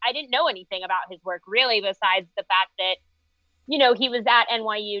I didn't know anything about his work really besides the fact that, he was at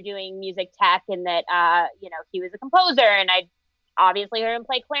NYU doing music tech and that, he was a composer and I obviously heard him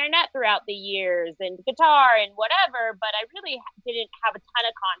play clarinet throughout the years and guitar and whatever, but I really didn't have a ton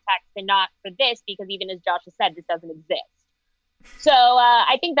of context and not for this because even as Josh has said, this doesn't exist. So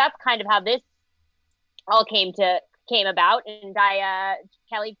I think that's kind of how this all came about. And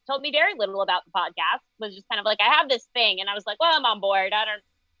Kelly told me very little about the podcast, was just kind of like, I have this thing. And I was like, well, I'm on board. I don't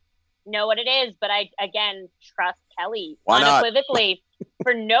know what it is, but I, again, trust Kelly unequivocally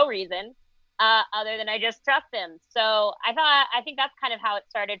for no reason other than I just trust him. So I think that's kind of how it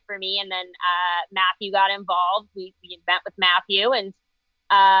started for me. And then Matthew got involved. We met with Matthew and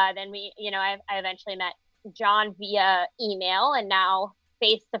then I eventually met John via email and now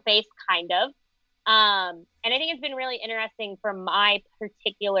face to face kind of. And I think it's been really interesting for my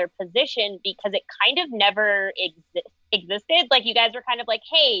particular position because it kind of never existed. Like you guys were kind of like,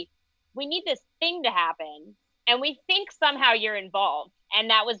 hey, we need this thing to happen. And we think somehow you're involved. And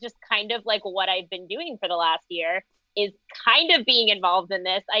that was just kind of like what I've been doing for the last year is kind of being involved in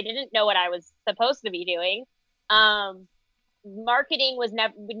this. I didn't know what I was supposed to be doing. Marketing was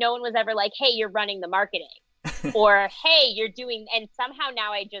never, no one was ever like, hey, you're running the marketing. Or, hey, you're doing, and somehow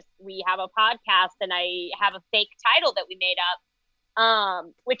now we have a podcast and I have a fake title that we made up,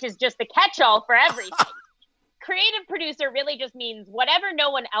 which is just the catch-all for everything. Creative producer really just means whatever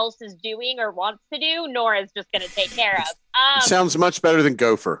no one else is doing or wants to do, Nora's just going to take care of. Sounds much better than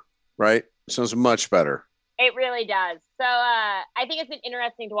Gopher, right? Sounds much better. It really does. So I think it's been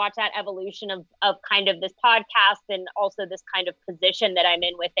interesting to watch that evolution of kind of this podcast and also this kind of position that I'm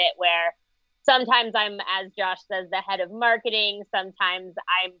in with it where sometimes I'm, as Josh says, the head of marketing. Sometimes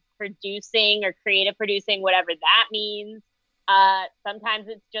I'm producing or creative producing, whatever that means. Sometimes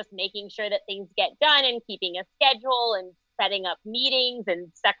it's just making sure that things get done and keeping a schedule and setting up meetings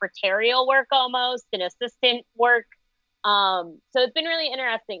and secretarial work almost and assistant work. So it's been really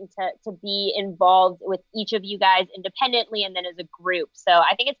interesting to be involved with each of you guys independently and then as a group. So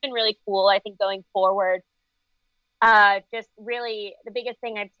I think it's been really cool. I think going forward, just really the biggest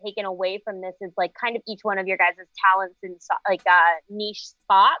thing I've taken away from this is like kind of each one of your guys' talents in like niche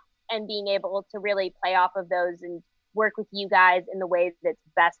spots and being able to really play off of those and work with you guys in the way that's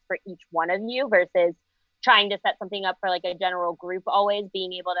best for each one of you versus trying to set something up for like a general group. Always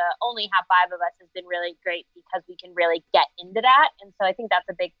being able to only have 5 of us has been really great because we can really get into that. And so I think that's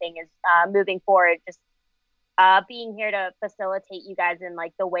a big thing is moving forward, just being here to facilitate you guys in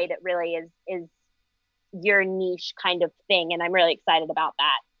like the way that really is your niche kind of thing. And I'm really excited about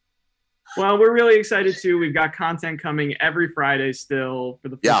that. Well, we're really excited too. We've got content coming every Friday still for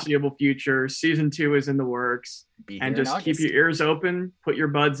the foreseeable future. Season 2 is in the works. And just keep your ears open, put your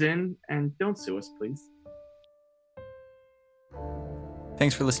buds in, and don't sue us, please.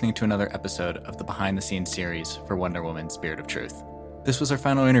 Thanks for listening to another episode of the Behind the Scenes series for Wonder Woman Spirit of Truth. This was our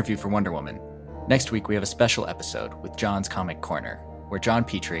final interview for Wonder Woman. Next week, we have a special episode with John's Comic Corner, where John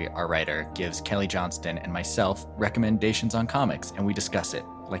Petrie, our writer, gives Kelly Johnston and myself recommendations on comics, and we discuss it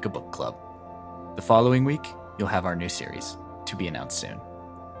like a book club. The following week, you'll have our new series, to be announced soon.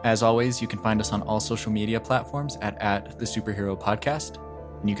 As always, you can find us on all social media platforms at The Superhero Podcast,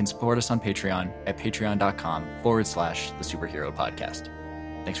 and you can support us on Patreon at patreon.com/The Superhero Podcast.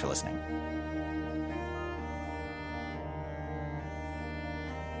 Thanks for listening.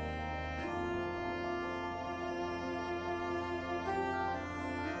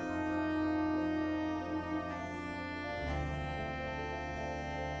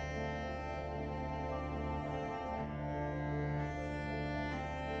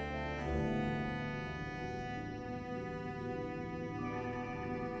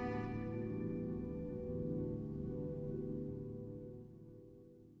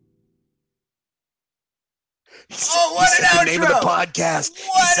 Oh, what an outro! The name of the podcast.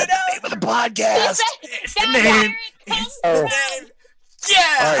 What an outro! Name of the podcast. It's the name. It's the name.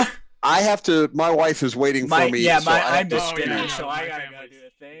 Yeah. All right. I have to. My wife is waiting for me. Yeah, I missed dinner, so I gotta go do a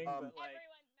thing. But like.